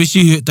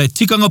 Especially that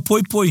tikanga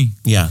poipoi.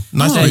 Yeah,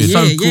 nice Oh, word. yeah.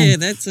 So cool.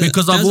 That's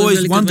because that's I've a always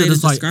really good wondered, way to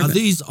it's like, describe are it.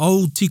 these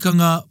old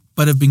tikanga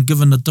but have been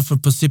given a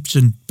different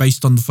perception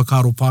based on the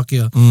whakaro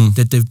Pākehā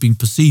that they've been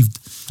perceived?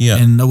 Yeah.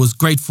 And I was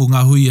grateful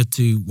ngā huia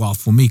to, well,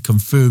 for me,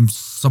 confirm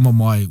some of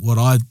what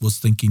I was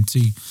thinking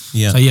too.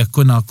 Yeah. So yeah,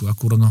 koina aku,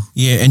 akoranga.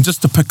 Yeah, and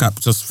just to pick up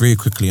just very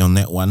quickly on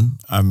that one,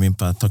 I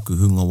remember taku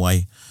hunga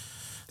wai,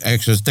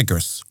 actually it's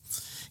Digoras.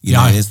 You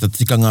know, Yeah. there's the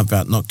tikanga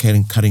about not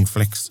cutting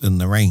flax in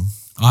the rain.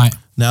 Ai.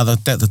 Now, the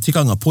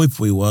tikanga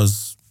poipoi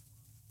was,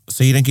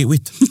 so you don't get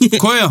wet.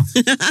 Koia.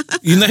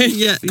 You know?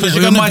 Yeah, Because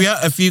yeah. you're going to We be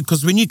out,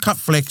 because when you cut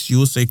flax, you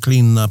also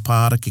clean the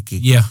pārakeke.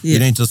 Yeah. You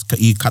don't just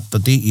you cut the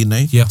deet, you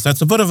know? Yeah. So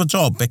it's a bit of a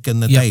job back in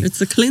the Yeah. day.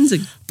 It's a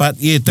cleansing. But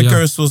yeah,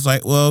 Digoras was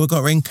like, well, we've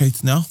got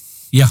raincoats now.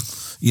 Yeah.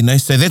 You know,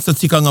 so that's the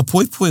tikanga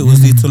poipoi. It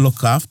was there to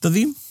look after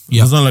them.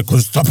 Yeah. It was not like,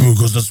 because tapu,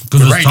 because it's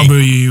Because it's raining. tabu,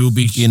 you'll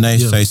be... You know,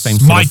 yeah, so same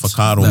smite. sort of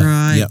whakaro.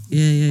 Right. Yeah.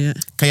 Yeah.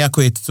 Kei a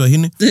koe te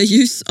tuahine? The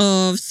use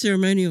of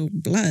ceremonial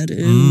blood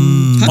in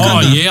Oh,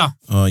 pakanga. yeah.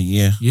 Oh,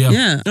 yeah. Yeah.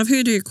 Yeah, I've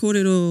heard her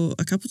kōrero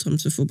a couple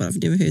times before, but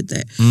I've never heard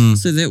that.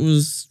 So that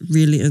was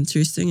really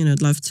interesting, and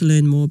I'd love to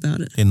learn more about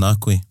it. Tēnā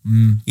koe.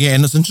 Yeah,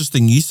 and it's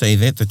interesting you say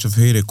that you've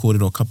heard her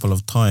kōrero a couple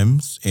of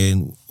times,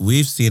 and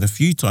we've said a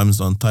few times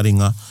on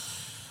Taringa,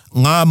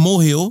 ngā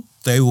mōhio,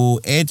 they will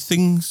add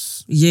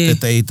things Yeah.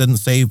 that they didn't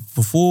say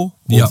before,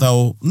 or Yeah.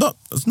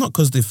 it's not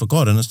because they've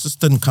forgotten, it's just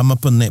didn't come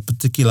up in that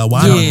particular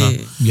wānanga.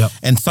 Yeah. Yep.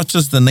 And such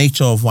is the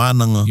nature of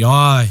wānanga.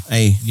 Yeah.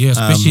 Eh, Yeah,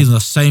 especially in the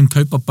same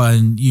kaupapa,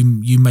 and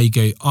you may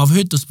go, I've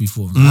heard this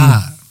before.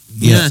 Yeah.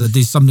 Yeah. So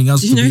there's something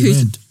else Do you to know be who's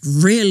learned.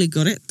 really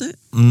good at that?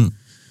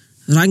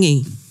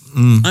 Rangi.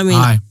 I mean,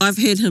 Aye. I've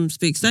heard him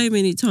speak so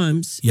many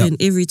times, Yep.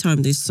 and every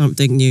time there's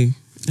something new,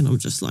 and I'm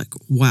just like,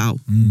 wow.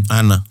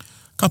 Ana.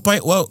 Ka pai,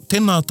 well,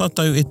 tēnā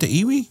tātou e te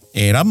iwi,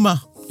 e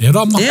rama. E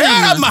rama. E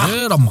rama.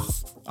 E rama.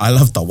 I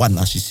love the one,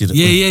 she said it.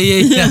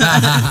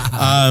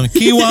 Yeah.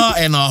 Kiwa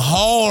and a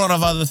whole lot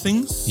of other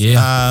things. Yeah.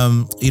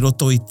 I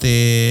roto i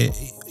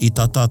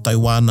tā tātou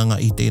wānanga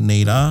i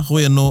tēnei rā.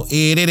 Hoi anō,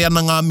 e rere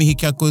ana ngā mihi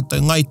kia koutou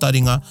ngai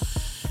taringa.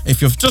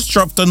 If you've just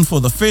dropped in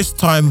for the first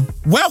time,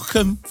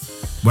 welcome.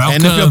 Welcome.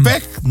 And if you're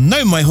back,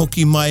 nau mai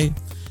hoki mai.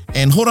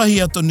 And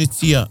horahi atonu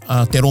tia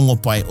te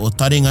rongo pai o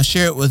taringa.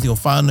 Share it with your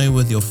whānau,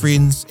 with your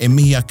friends. E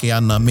mihi ake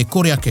ana, me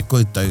kore ake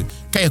koutou.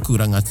 Kei aku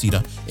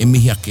rangatira, e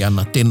mihi ake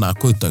ana, tēnā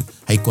koutou.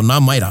 Hei ko nā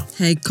mai rā.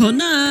 Hei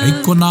kona.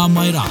 Hei ko nā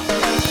mai rā.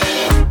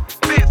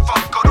 Me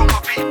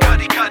whakarongo pi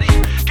kari kari.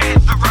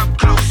 Gather up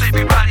close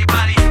everybody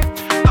buddy.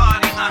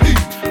 Taringa,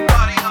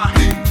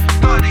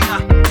 taringa.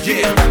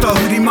 Yeah,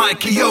 tahuri mai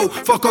ki yo.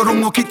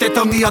 Whakarongo ki te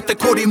tangi a te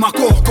kori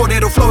mako.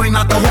 Korero flowing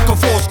out the hookah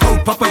force.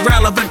 Kaupapa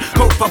relevant,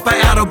 kaupapa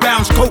out of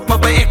bounds.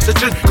 Kaupapa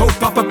exigent,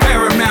 kaupapa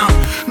paramount.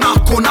 Nā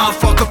ko nā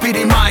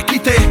whakapiri mai ki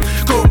te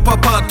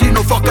kaupapa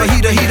tino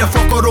whakahira hira.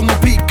 Whakarongo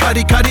pi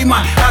kari kari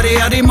mai. Hare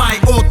hare mai,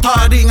 o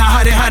taringa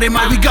hare hare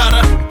mai. We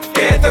gotta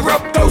gather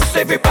up close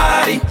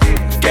everybody.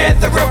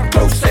 Gather up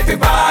close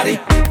everybody.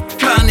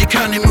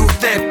 Kani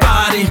move that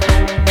body.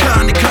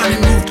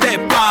 Kani move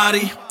that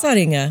body.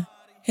 Taringa,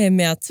 he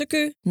mea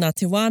tuku nā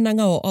te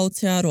wānanga o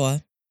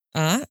Aotearoa,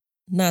 ā,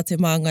 nā te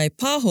māngai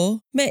pāho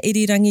me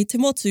irirangi te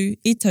motu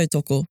I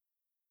tautoko.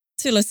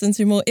 To listen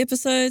to more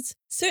episodes,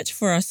 search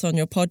for us on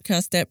your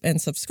podcast app and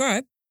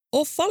subscribe,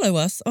 or follow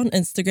us on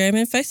Instagram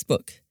and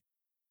Facebook.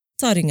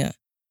 Taringa,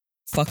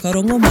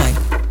 whakarongo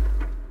mai.